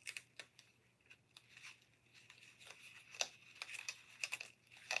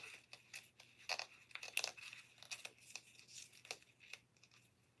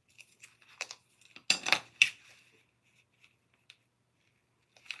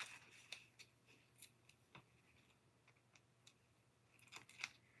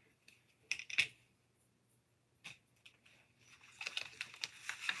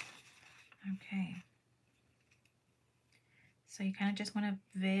 Okay. So you kind of just want to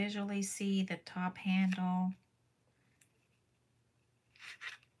visually see the top handle.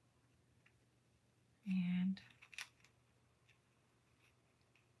 And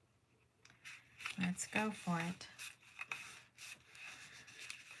let's go for it.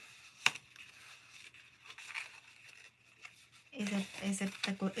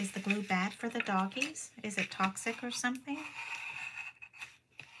 Is the glue bad for the doggies? Is it toxic or something?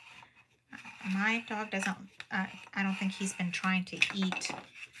 My dog doesn't, I don't think he's been trying to eat,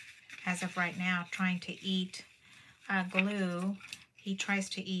 as of right now, trying to eat glue. He tries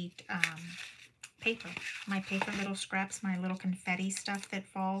to eat paper. My paper little scraps, my little confetti stuff that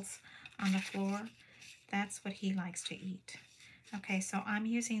falls on the floor. That's what he likes to eat. Okay, so I'm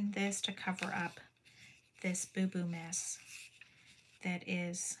using this to cover up this boo-boo mess that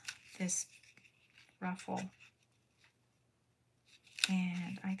is this ruffle.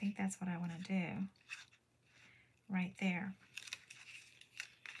 And I think that's what I want to do right there.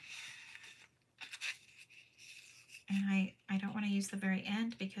 And I don't want to use the very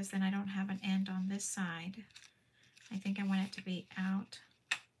end because then I don't have an end on this side. I think I want it to be out.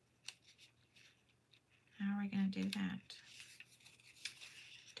 How are we going to do that?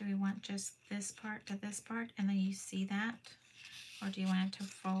 Do we want just this part to this part and then you see that? Or do you want it to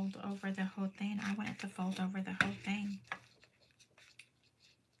fold over the whole thing? I want it to fold over the whole thing.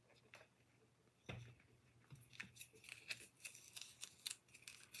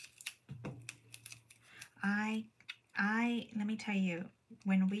 Let me tell you,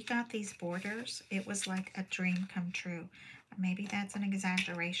 when we got these borders, it was like a dream come true. Maybe that's an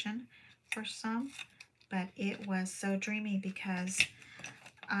exaggeration for some, but it was so dreamy because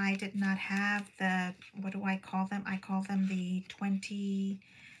I did not have the, what do I call them? I call them the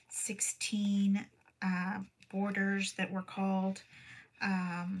 2016 borders that were called,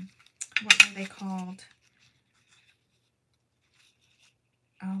 what were they called?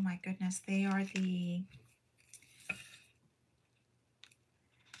 Oh my goodness, they are the,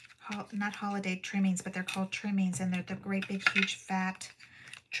 not holiday trimmings, but they're called trimmings, and they're the great big huge fat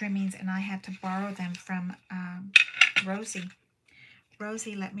trimmings, and I had to borrow them from Rosie.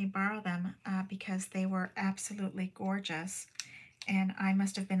 Rosie let me borrow them because they were absolutely gorgeous, and I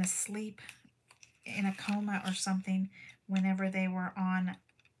must have been asleep in a coma or something whenever they were on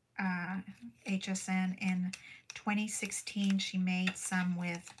HSN in 2016. She made some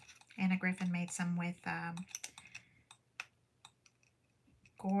with, Anna Griffin made some with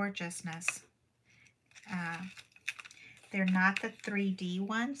gorgeousness. They're not the 3D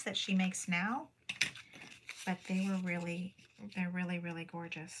ones that she makes now, but they're really, really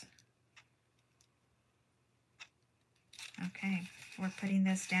gorgeous. Okay, we're putting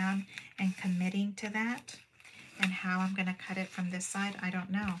this down and committing to that. And how I'm going to cut it from this side, I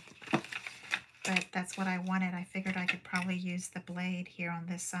don't know. But that's what I wanted. I figured I could probably use the blade here on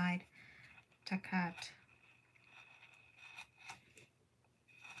this side to cut.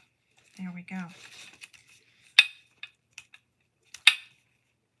 There we go.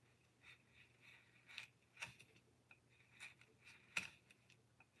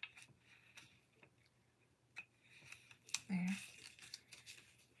 There.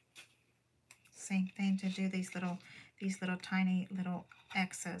 Same thing to do these little tiny little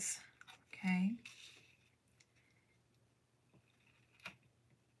X's. Okay.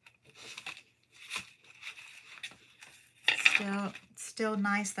 Still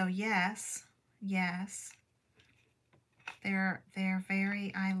nice though. Yes. Yes. They're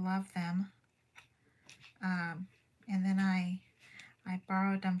very, I love them. And then I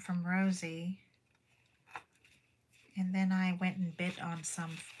borrowed them from Rosie. And then I went and bid on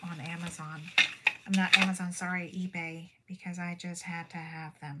some on Amazon. I'm not Amazon, sorry, eBay, because I just had to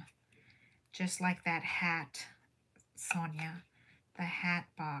have them. Just like that hat, Sonia, the hat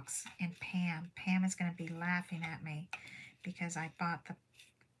box, and Pam. Pam is going to be laughing at me because I bought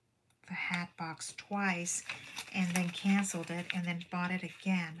the hat box twice and then canceled it and then bought it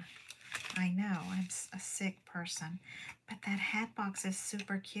again. I know, I'm a sick person, but that hat box is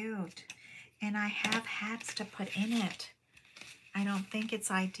super cute. And I have hats to put in it. I don't think it's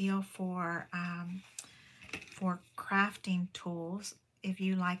ideal for crafting tools. If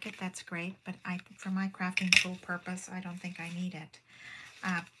you like it, that's great. But for my crafting tool purpose, I don't think I need it.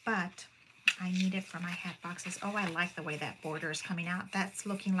 But I need it for my hat boxes. Oh, I like the way that border is coming out. That's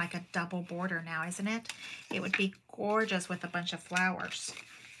looking like a double border now, isn't it? It would be gorgeous with a bunch of flowers.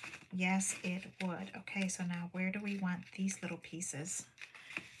 Yes, it would. Okay, so now where do we want these little pieces?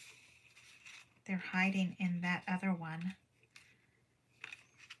 They're hiding in that other one.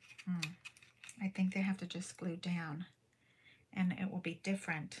 I think they have to just glue down. And it will be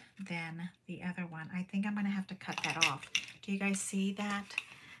different than the other one. I think I'm going to have to cut that off. Do you guys see that?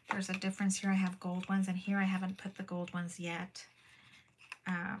 There's a difference here. I have gold ones, and here I haven't put the gold ones yet.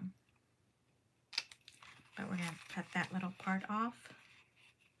 But we're going to cut that little part off.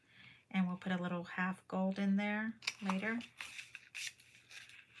 And we'll put a little half gold in there later.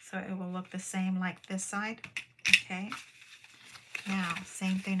 So it will look the same like this side. Okay. Now,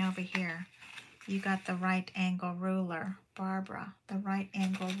 same thing over here. You got the right angle ruler. Barbara, the right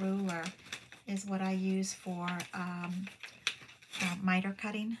angle ruler is what I use for miter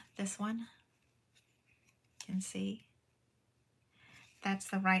cutting. This one. You can see. That's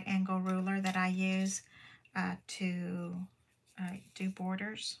the right angle ruler that I use to do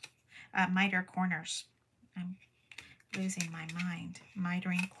borders. Miter corners. I'm losing my mind.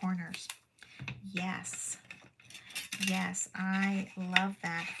 Mitering corners. Yes. Yes, I love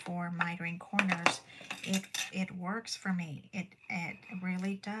that for mitering corners. It works for me. It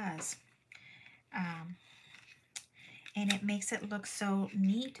really does. And it makes it look so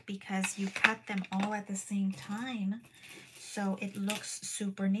neat because you cut them all at the same time. So it looks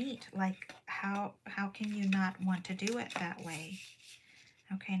super neat. Like, how can you not want to do it that way?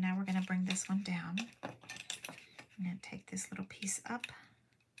 Okay, now we're going to bring this one down. I'm going to take this little piece up.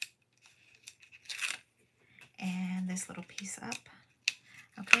 And this little piece up.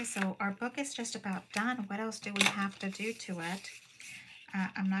 Okay, so our book is just about done. What else do we have to do to it?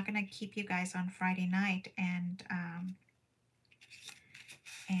 I'm not going to keep you guys on Friday night and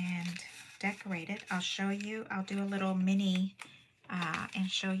decorate it. I'll show you. I'll do a little mini and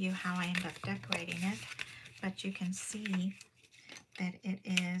show you how I end up decorating it. But you can see that it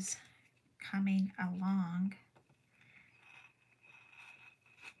is coming along.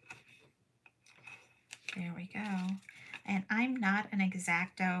 There we go. And I'm not an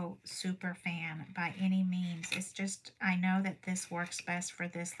X-Acto super fan by any means. It's just, I know that this works best for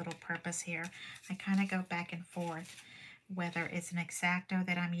this little purpose here. I kind of go back and forth, whether it's an X-Acto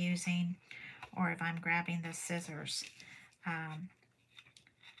that I'm using or if I'm grabbing the scissors.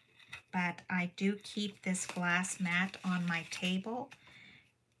 But I do keep this glass mat on my table.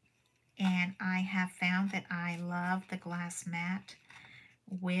 And I have found that I love the glass mat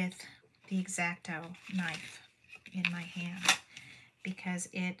with the X-Acto knife in my hand because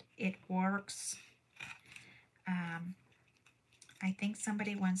it works I think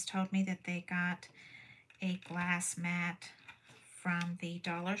somebody once told me that they got a glass mat from the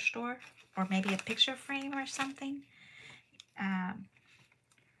dollar store, or maybe a picture frame or something. I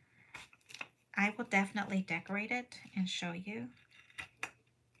will definitely decorate it and show you.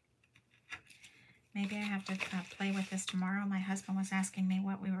 Maybe I have to play with this tomorrow. My husband was asking me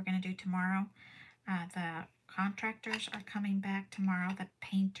what we were going to do tomorrow. The contractors are coming back tomorrow, the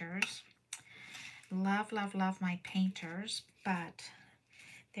painters. Love, love, love my painters, but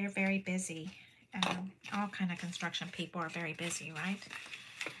they're very busy. All kind of construction people are very busy, right?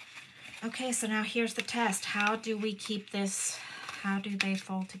 Okay, so now here's the test. How do we keep this? How do they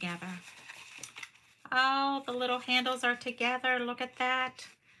fold together? Oh, the little handles are together. Look at that.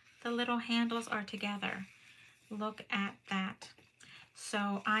 The little handles are together. Look at that.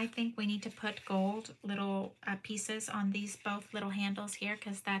 So I think we need to put gold little pieces on these both little handles here,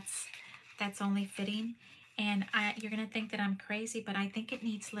 because that's only fitting. And you're going to think that I'm crazy, but I think it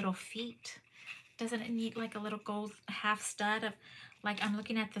needs little feet. Doesn't it need like a little gold half stud of, like, I'm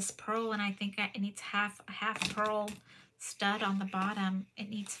looking at this pearl and I think it needs half pearl stud on the bottom. It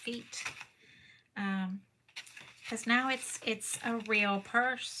needs feet. Because now it's a real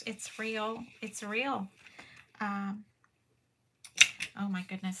purse. It's real. It's real. Oh my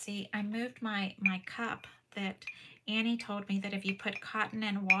goodness. See, I moved my cup that Annie told me that if you put cotton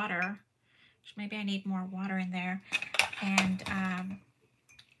and water, maybe I need more water in there, and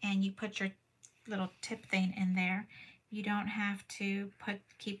you put your little tip thing in there, you don't have to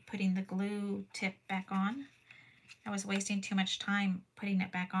keep putting the glue tip back on. I was wasting too much time putting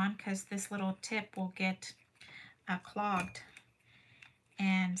it back on because this little tip will get clogged,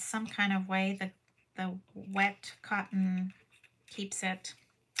 and some kind of way the wet cotton keeps it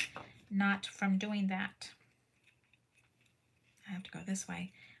not from doing that. I have to go this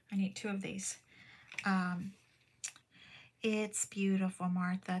way. I need two of these. It's beautiful,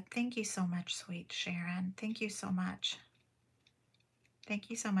 Martha. Thank you so much, sweet Sharon. Thank you so much. Thank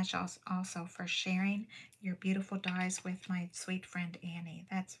you so much also for sharing your beautiful dies with my sweet friend Annie.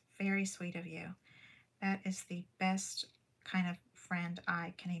 That's very sweet of you. That is the best kind of friend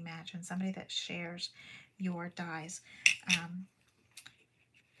I can imagine. Somebody that shares your dies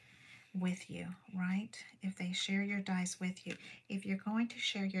with you, right? If they share your dies with you. If you're going to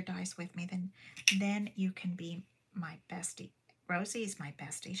share your dies with me, then you can be my bestie. Rosie is my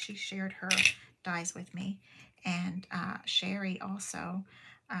bestie. She shared her dies with me. And Sherry also.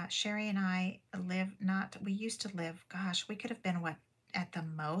 Sherry and I we used to live, gosh, we could have been, what, at the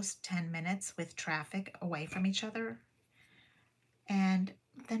most 10 minutes with traffic away from each other. And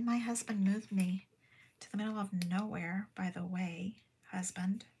then my husband moved me to the middle of nowhere, by the way,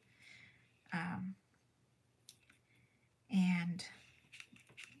 husband. And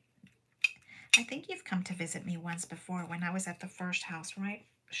I think you've come to visit me once before when I was at the first house, right,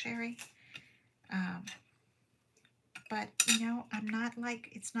 Sherry? But, you know, I'm not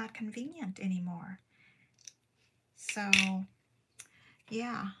it's not convenient anymore. So,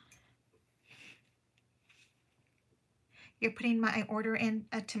 yeah. You're putting my order in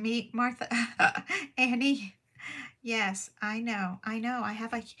to me, Martha, Annie. Yes, I know. I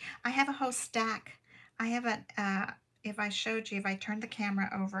have a whole stack. I have if I showed you, if I turned the camera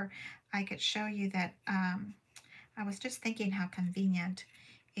over, I could show you that. I was just thinking how convenient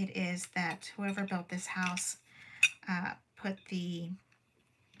it is that whoever built this house put the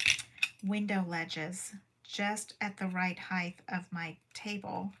window ledges just at the right height of my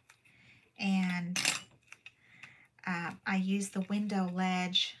table, and I use the window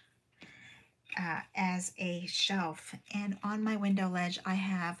ledge as a shelf. And on my window ledge, I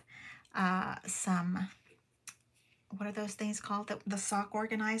have some, what are those things called? The sock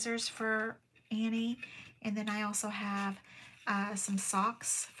organizers for Annie. And then I also have some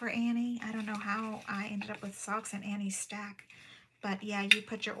socks for Annie. I don't know how I ended up with socks in Annie's stack. But yeah, you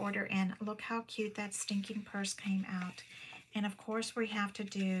put your order in. Look how cute that stinking purse came out. And of course, we have to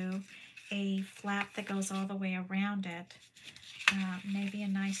do a flap that goes all the way around it. Maybe a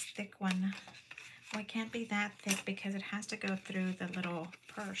nice thick one. Well, it can't be that thick because it has to go through the little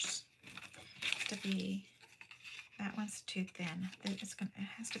purse. That one's too thin. It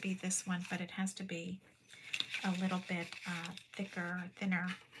has to be this one, but it has to be a little bit thinner.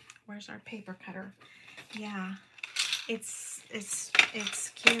 Where's our paper cutter? Yeah, it's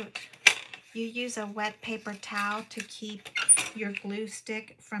cute. You use a wet paper towel to keep your glue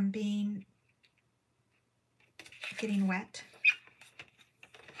stick from getting wet.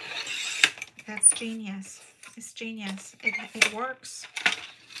 That's genius. It's genius. It works.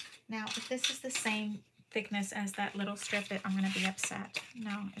 Now, if this is the same thickness as that little strip, I'm going to be upset.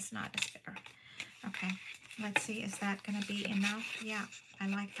 No, it's not. It's bigger. Okay. Let's see, is that going to be enough? Yeah, I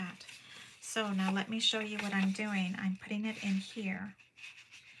like that. So now let me show you what I'm doing. I'm putting it in here,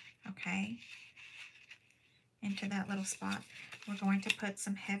 okay, into that little spot. We're going to put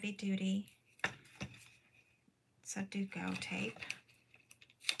some heavy duty Sudoku tape,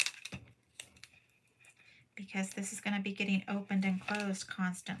 because this is going to be getting opened and closed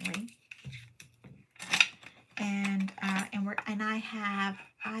constantly. And I have,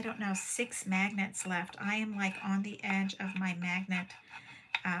 I don't know, 6 magnets left. I am like on the edge of my magnet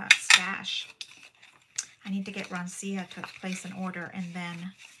stash. I need to get Roncia to place an order, and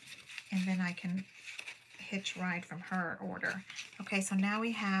then I can hitch ride from her order. Okay, so now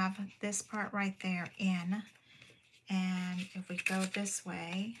we have this part right there in, and if we go this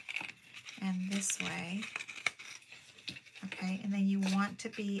way and this way, okay, and then you want to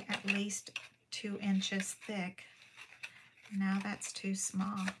be at least 2 inches thick. Now that's too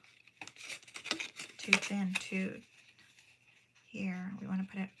small, too thin, too here. We want to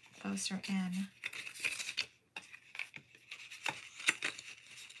put it closer in.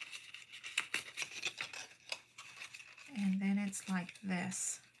 And then it's like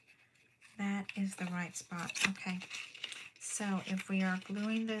this. That is the right spot. Okay, so if we are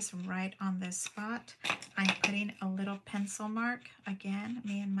gluing this right on this spot, I'm putting a little pencil mark, again,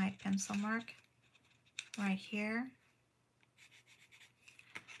 me and my pencil mark right here.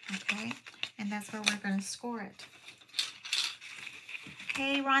 Okay, and that's where we're going to score it.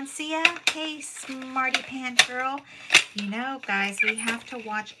 Hey, Roncia. Hey, Smarty Pants Girl. You know, guys, we have to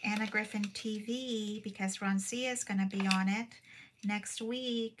watch Anna Griffin TV because Roncia is going to be on it next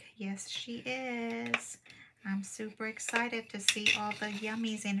week. Yes, she is. I'm super excited to see all the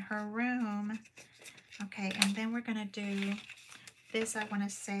yummies in her room. Okay, and then we're going to do this. I want to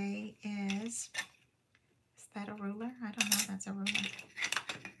say is that a ruler? I don't know if that's a ruler.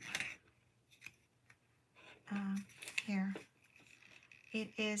 Here. It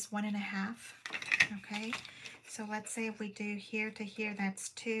is 1.5. Okay, so let's say if we do here to here, that's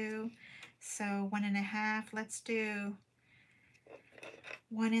 2. So 1.5. Let's do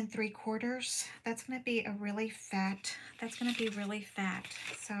 1 3/4. That's going to be a really fat. That's going to be really fat.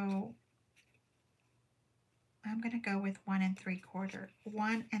 So I'm going to go with 1 3/4.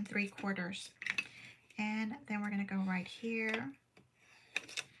 1 3/4. And then we're going to go right here.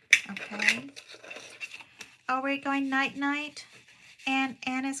 Okay. Are we going night-night? And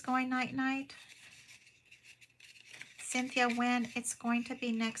Anna's going night-night. Cynthia, when? It's going to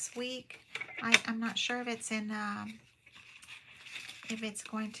be next week. I'm not sure if it's in, if it's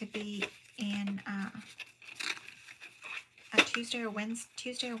going to be in a Tuesday or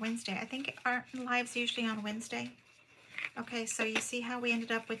Wednesday. I think our live's usually on Wednesday. Okay, so you see how we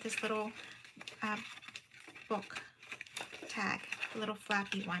ended up with this little book tag, little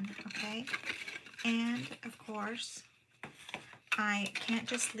flappy one, okay? And of course, I can't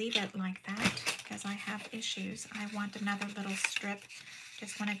just leave it like that because I have issues. I want another little strip.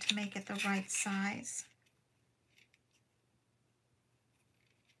 Just wanted to make it the right size.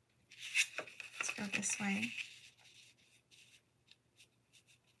 Let's go this way.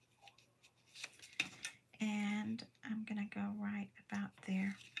 And I'm going to go right about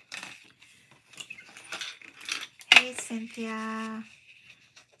there. Hey, Cynthia.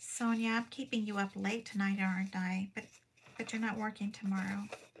 Sonia, I'm keeping you up late tonight, aren't I? But you're not working tomorrow.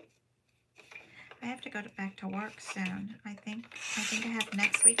 I have to go back to work soon. I think I have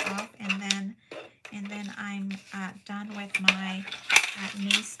next week off, and then I'm done with my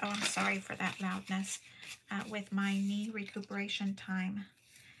knees. Oh, I'm sorry for that loudness. With my knee recuperation time,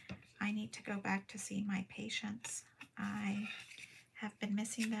 I need to go back to see my patients. I have been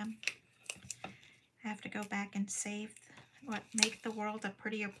missing them. I have to go back and make the world a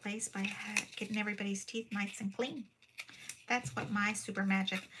prettier place by getting everybody's teeth nice and clean. That's what my super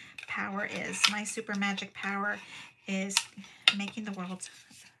magic power is. My super magic power is making the world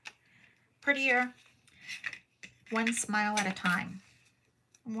prettier, one smile at a time.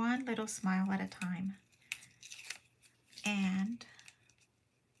 One little smile at a time. And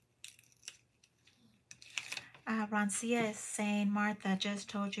Roncia is saying, Martha just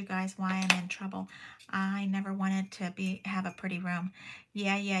told you guys why I'm in trouble. I never wanted to have a pretty room.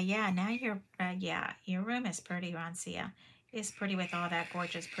 Yeah. Now your room is pretty, Roncia. It's pretty with all that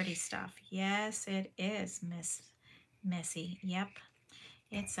gorgeous pretty stuff. Yes, it is, Miss Missy. Yep,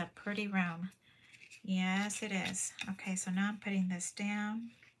 it's a pretty room. Yes, it is. Okay, so now I'm putting this down.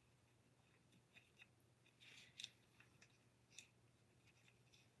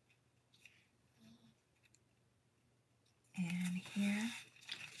 And here,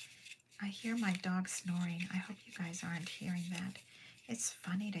 I hear my dog snoring. I hope you guys aren't hearing that. It's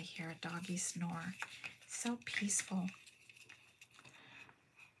funny to hear a doggy snore. So peaceful.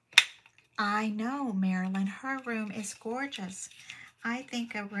 I know, Marilyn, her room is gorgeous. I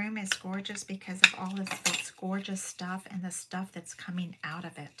think a room is gorgeous because of all of this gorgeous stuff and the stuff that's coming out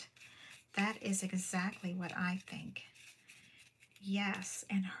of it. That is exactly what I think. Yes,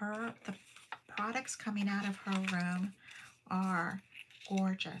 and the products coming out of her room are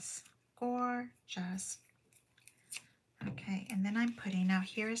gorgeous. Gorgeous. Okay, and then I'm putting, now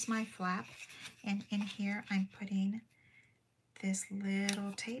here's my flap, and in here I'm putting this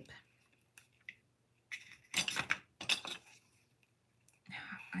little tape.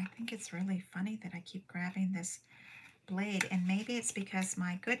 I think it's really funny that I keep grabbing this blade, and maybe it's because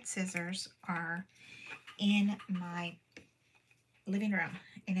my good scissors are in my living room.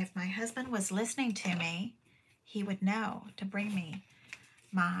 And if my husband was listening to me, he would know to bring me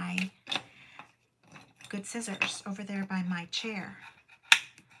my good scissors over there by my chair.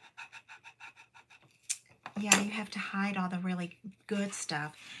 Yeah, you have to hide all the really good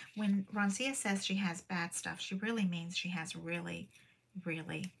stuff. When Roncia says she has bad stuff, she really means she has really,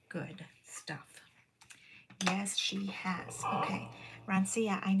 really good stuff. Yes, she has. Okay,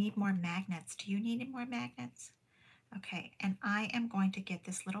 Roncia, I need more magnets. Do you need more magnets? Okay, and I am going to get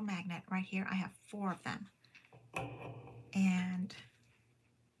this little magnet right here. I have 4 of them. And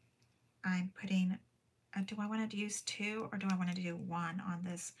I'm putting, do I want to use 2 or do I want to do 1 on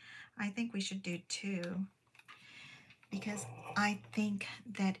this? I think we should do 2 because I think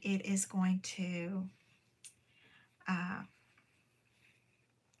that it is going to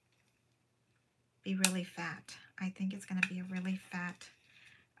be really fat. I think it's going to be a really fat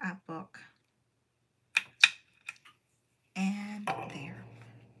book. And there.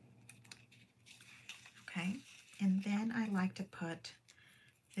 Okay, and then I like to put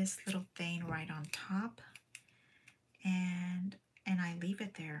this little thing right on top, and I leave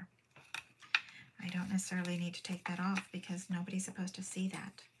it there. I don't necessarily need to take that off because nobody's supposed to see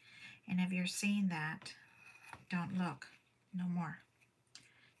that. And if you're seeing that, don't look no more.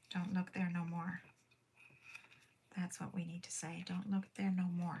 Don't look there no more. That's what we need to say. Don't look there no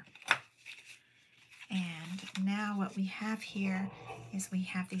more. And now what we have here is we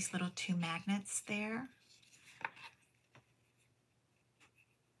have these little 2 magnets there.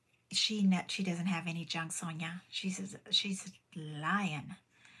 She doesn't have any junk, Sonia. She's lying.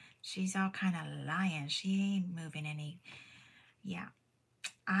 She's all kind of lying. She ain't moving any. Yeah.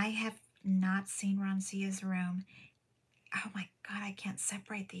 I have not seen Roncia's room. Oh my God, I can't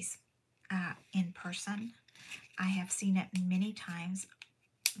separate these in person. I have seen it many times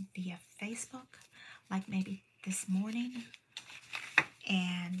via Facebook, like maybe this morning.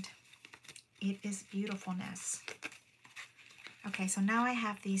 And it is beautifulness. Okay, so now I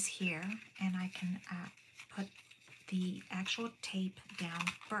have these here, and I can put the actual tape down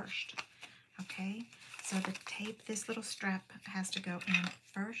first. Okay, so the tape, this little strap has to go in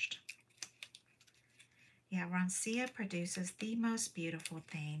first. Yeah, Roncia produces the most beautiful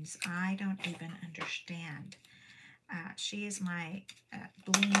things. I don't even understand. She is my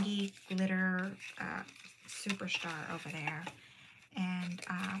blingy glitter superstar over there. And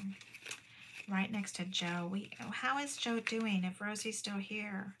right next to Joe. How is Joe doing if Rosie's still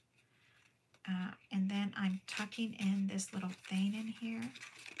here? And then I'm tucking in this little thing in here.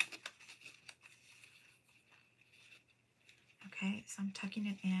 Okay, so I'm tucking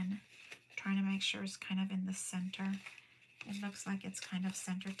it in, trying to make sure it's kind of in the center. It looks like it's kind of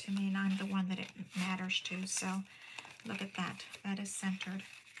centered to me, and I'm the one that it matters to, so look at that. That is centered.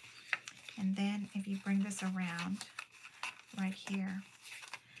 And then if you bring this around right here,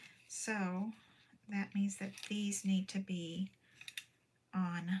 so that means that these need to be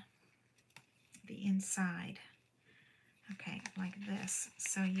on the inside. Okay, like this.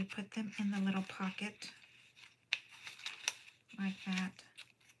 So you put them in the little pocket like that.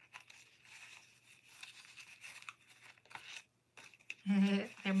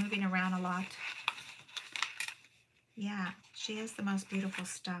 They're moving around a lot. Yeah, she has the most beautiful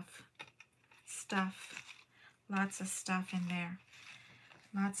stuff. Lots of stuff in there.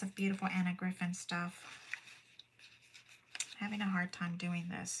 Lots of beautiful Anna Griffin stuff. Having a hard time doing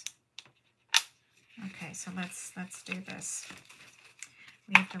this. Okay, so let's do this.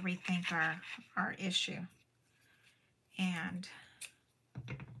 We have to rethink our issue. And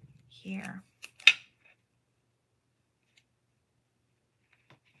here.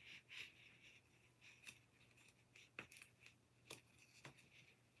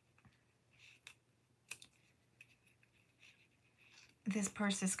 This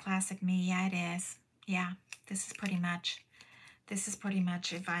purse is classic me. Yeah, it is. Yeah, this is pretty much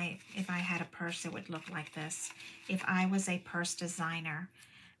if I had a purse, it would look like this. If I was a purse designer,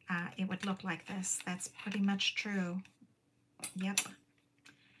 it would look like this. That's pretty much true. Yep.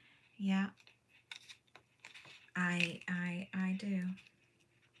 Yeah. I do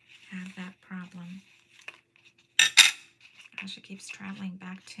have that problem. Gosh, it keeps traveling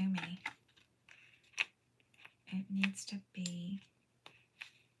back to me. It needs to be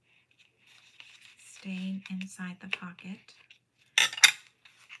staying inside the pocket.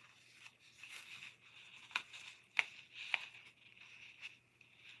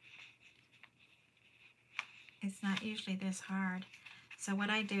 It's not usually this hard. So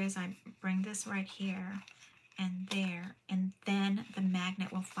what I do is I bring this right here and there, and then the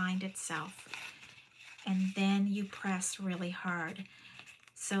magnet will find itself. And then you press really hard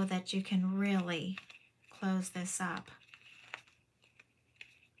so that you can really close this up.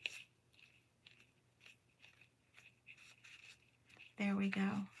 There we go.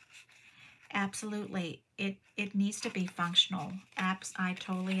 Absolutely. It needs to be functional. I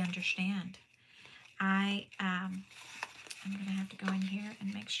totally understand. I'm going to have to go in here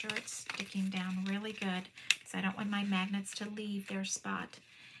and make sure it's sticking down really good because I don't want my magnets to leave their spot.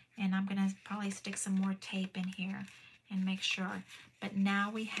 And I'm going to probably stick some more tape in here and make sure. But now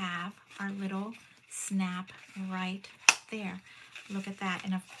we have our little snap right there. Look at that.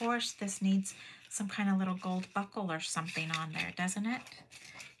 And of course, this needs some kind of little gold buckle or something on there, doesn't it?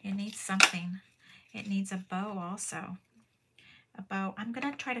 It needs something. It needs a bow also. A bow. I'm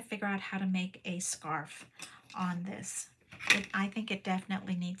going to try to figure out how to make a scarf on this. I think it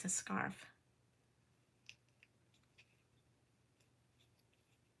definitely needs a scarf.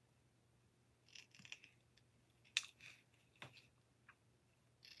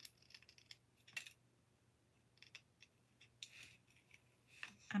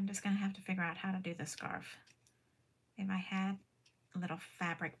 I'm just going to have to figure out how to do the scarf. If I had little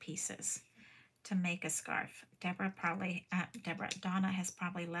fabric pieces to make a scarf. Donna has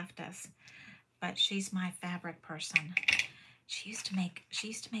probably left us, but she's my fabric person. She used to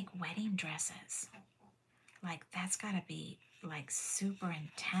make wedding dresses. Like, that's got to be like super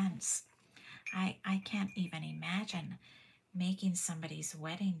intense. I can't even imagine making somebody's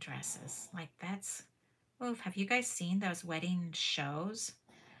wedding dresses. Like, that's, oof. Have you guys seen those wedding shows?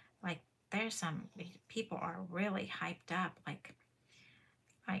 Like, there's some people are really hyped up.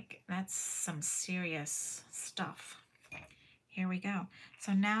 Like that's some serious stuff. Here we go.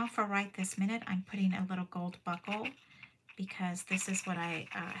 So now for right this minute, I'm putting a little gold buckle because this is what I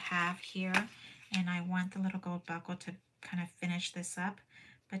have here. And I want the little gold buckle to kind of finish this up.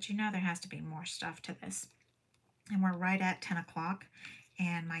 But you know there has to be more stuff to this. And we're right at 10 o'clock.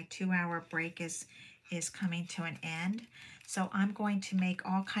 And my 2-hour break is coming to an end. So I'm going to make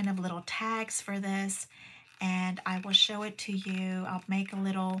all kind of little tags for this. And I will show it to you. I'll make a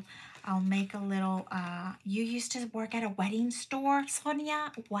little, you used to work at a wedding store,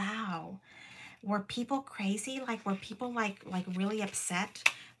 Sonia? Wow. Were people crazy? Like, were people like really upset?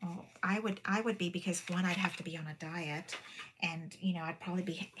 Well, I would be, because one, I'd have to be on a diet, and you know, I'd probably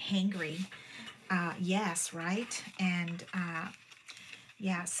be hangry. Yes, right? And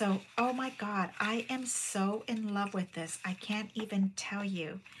yeah, so oh my God, I am so in love with this. I can't even tell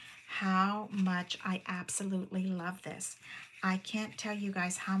you how much I absolutely love this. I can't tell you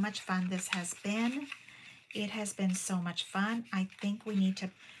guys how much fun this has been. It has been so much fun. I think we need to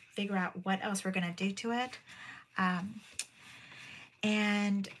figure out what else we're going to do to it.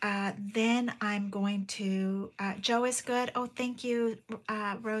 Then I'm going to, Joe is good. Oh, thank you,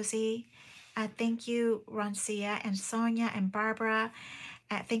 Rosie. Thank you, Roncia and Sonia and Barbara.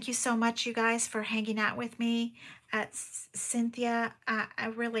 Thank you so much, you guys, for hanging out with me. Cynthia, I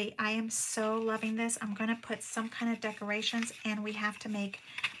am so loving this. I'm going to put some kind of decorations, and we have to make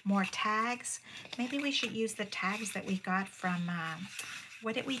more tags. Maybe we should use the tags that we got from,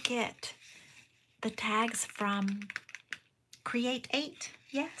 what did we get? The tags from Create 8.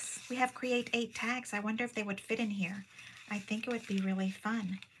 Yes, we have Create 8 tags. I wonder if they would fit in here. I think it would be really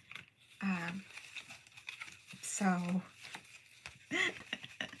fun. So...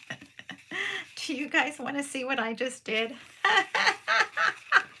 Do you guys want to see what I just did?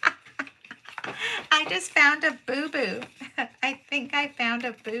 I just found a boo-boo. I think I found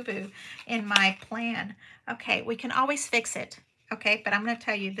a boo-boo in my plan. Okay, we can always fix it. Okay, but I'm going to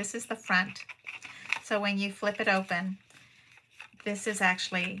tell you, this is the front. So when you flip it open, this is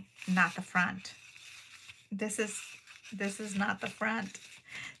actually not the front. This is not the front.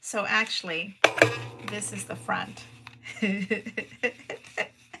 So actually, this is the front.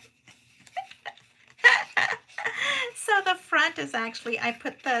 So the front is actually, I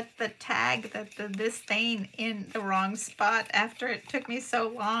put the tag, this thing in the wrong spot after it took me so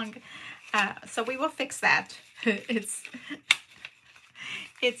long. So we will fix that.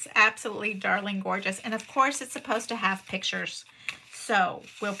 It's absolutely darling gorgeous. And of course, it's supposed to have pictures. So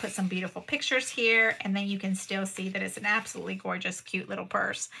we'll put some beautiful pictures here, and then you can still see that it's an absolutely gorgeous, cute little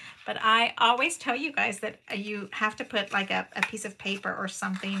purse. But I always tell you guys that you have to put like a piece of paper or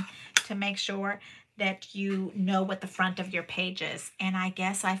something to make sure that you know what the front of your page is. And I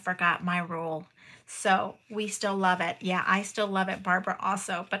guess I forgot my rule. So we still love it. Yeah, I still love it, Barbara,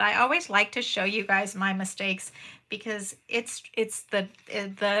 also. But I always like to show you guys my mistakes because it's the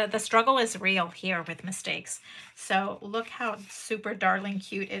struggle is real here with mistakes. So look how super darling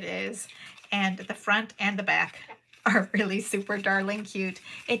cute it is. And the front and the back are really super darling cute.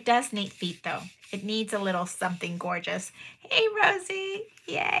 It does need feet though. It needs a little something gorgeous. Hey, Rosie.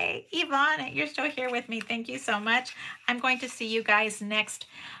 Yay. Yvonne, you're still here with me. Thank you so much. I'm going to see you guys next.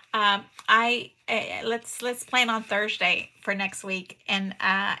 Let's plan on Thursday for next week, and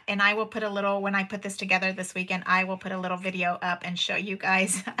I will put a little, when I put this together this weekend, I will put a little video up and show you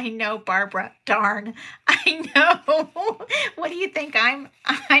guys. I know, Barbara, darn, I know. What do you think I'm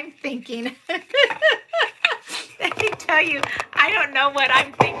thinking? Let me tell you, I don't know what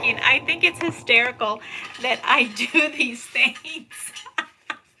I'm thinking. I think it's hysterical that I do these things.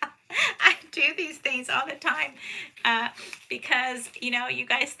 I do these things all the time because, you know, you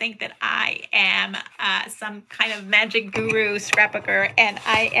guys think that I am some kind of magic guru scrapbooker, and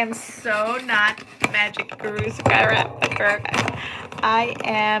I am so not magic guru scrapbooker. I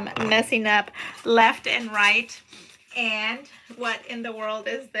am messing up left and right. And what in the world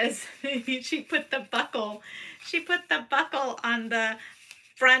is this? She put the buckle on the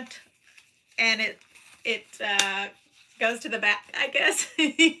front, and it goes to the back, I guess.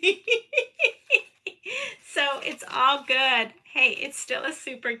 So it's all good. Hey, it's still a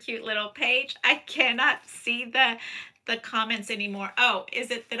super cute little page. I cannot see the comments anymore. Oh,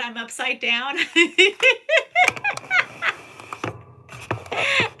 is it that I'm upside down?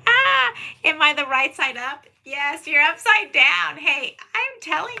 Am I the right side up? Yes, you're upside down. Hey, I'm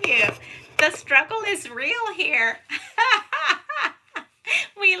telling you, the struggle is real here.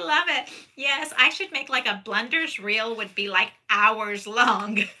 We love it. Yes, I should make like a blunders reel, would be like hours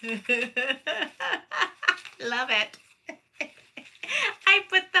long. Love it. I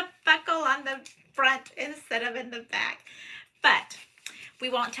put the buckle on the front instead of in the back. But we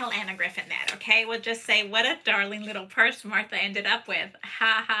won't tell Anna Griffin that, okay? We'll just say, what a darling little purse Martha ended up with.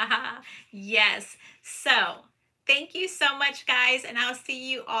 Ha, ha, ha. Yes. So thank you so much, guys, and I'll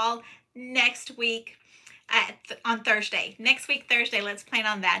see you all next week. On Thursday. Next week, Thursday. Let's plan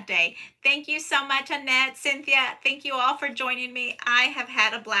on that day. Thank you so much, Annette, Cynthia. Thank you all for joining me. I have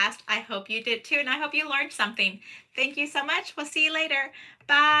had a blast. I hope you did too, and I hope you learned something. Thank you so much. We'll see you later.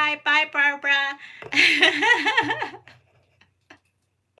 Bye. Bye, Barbara.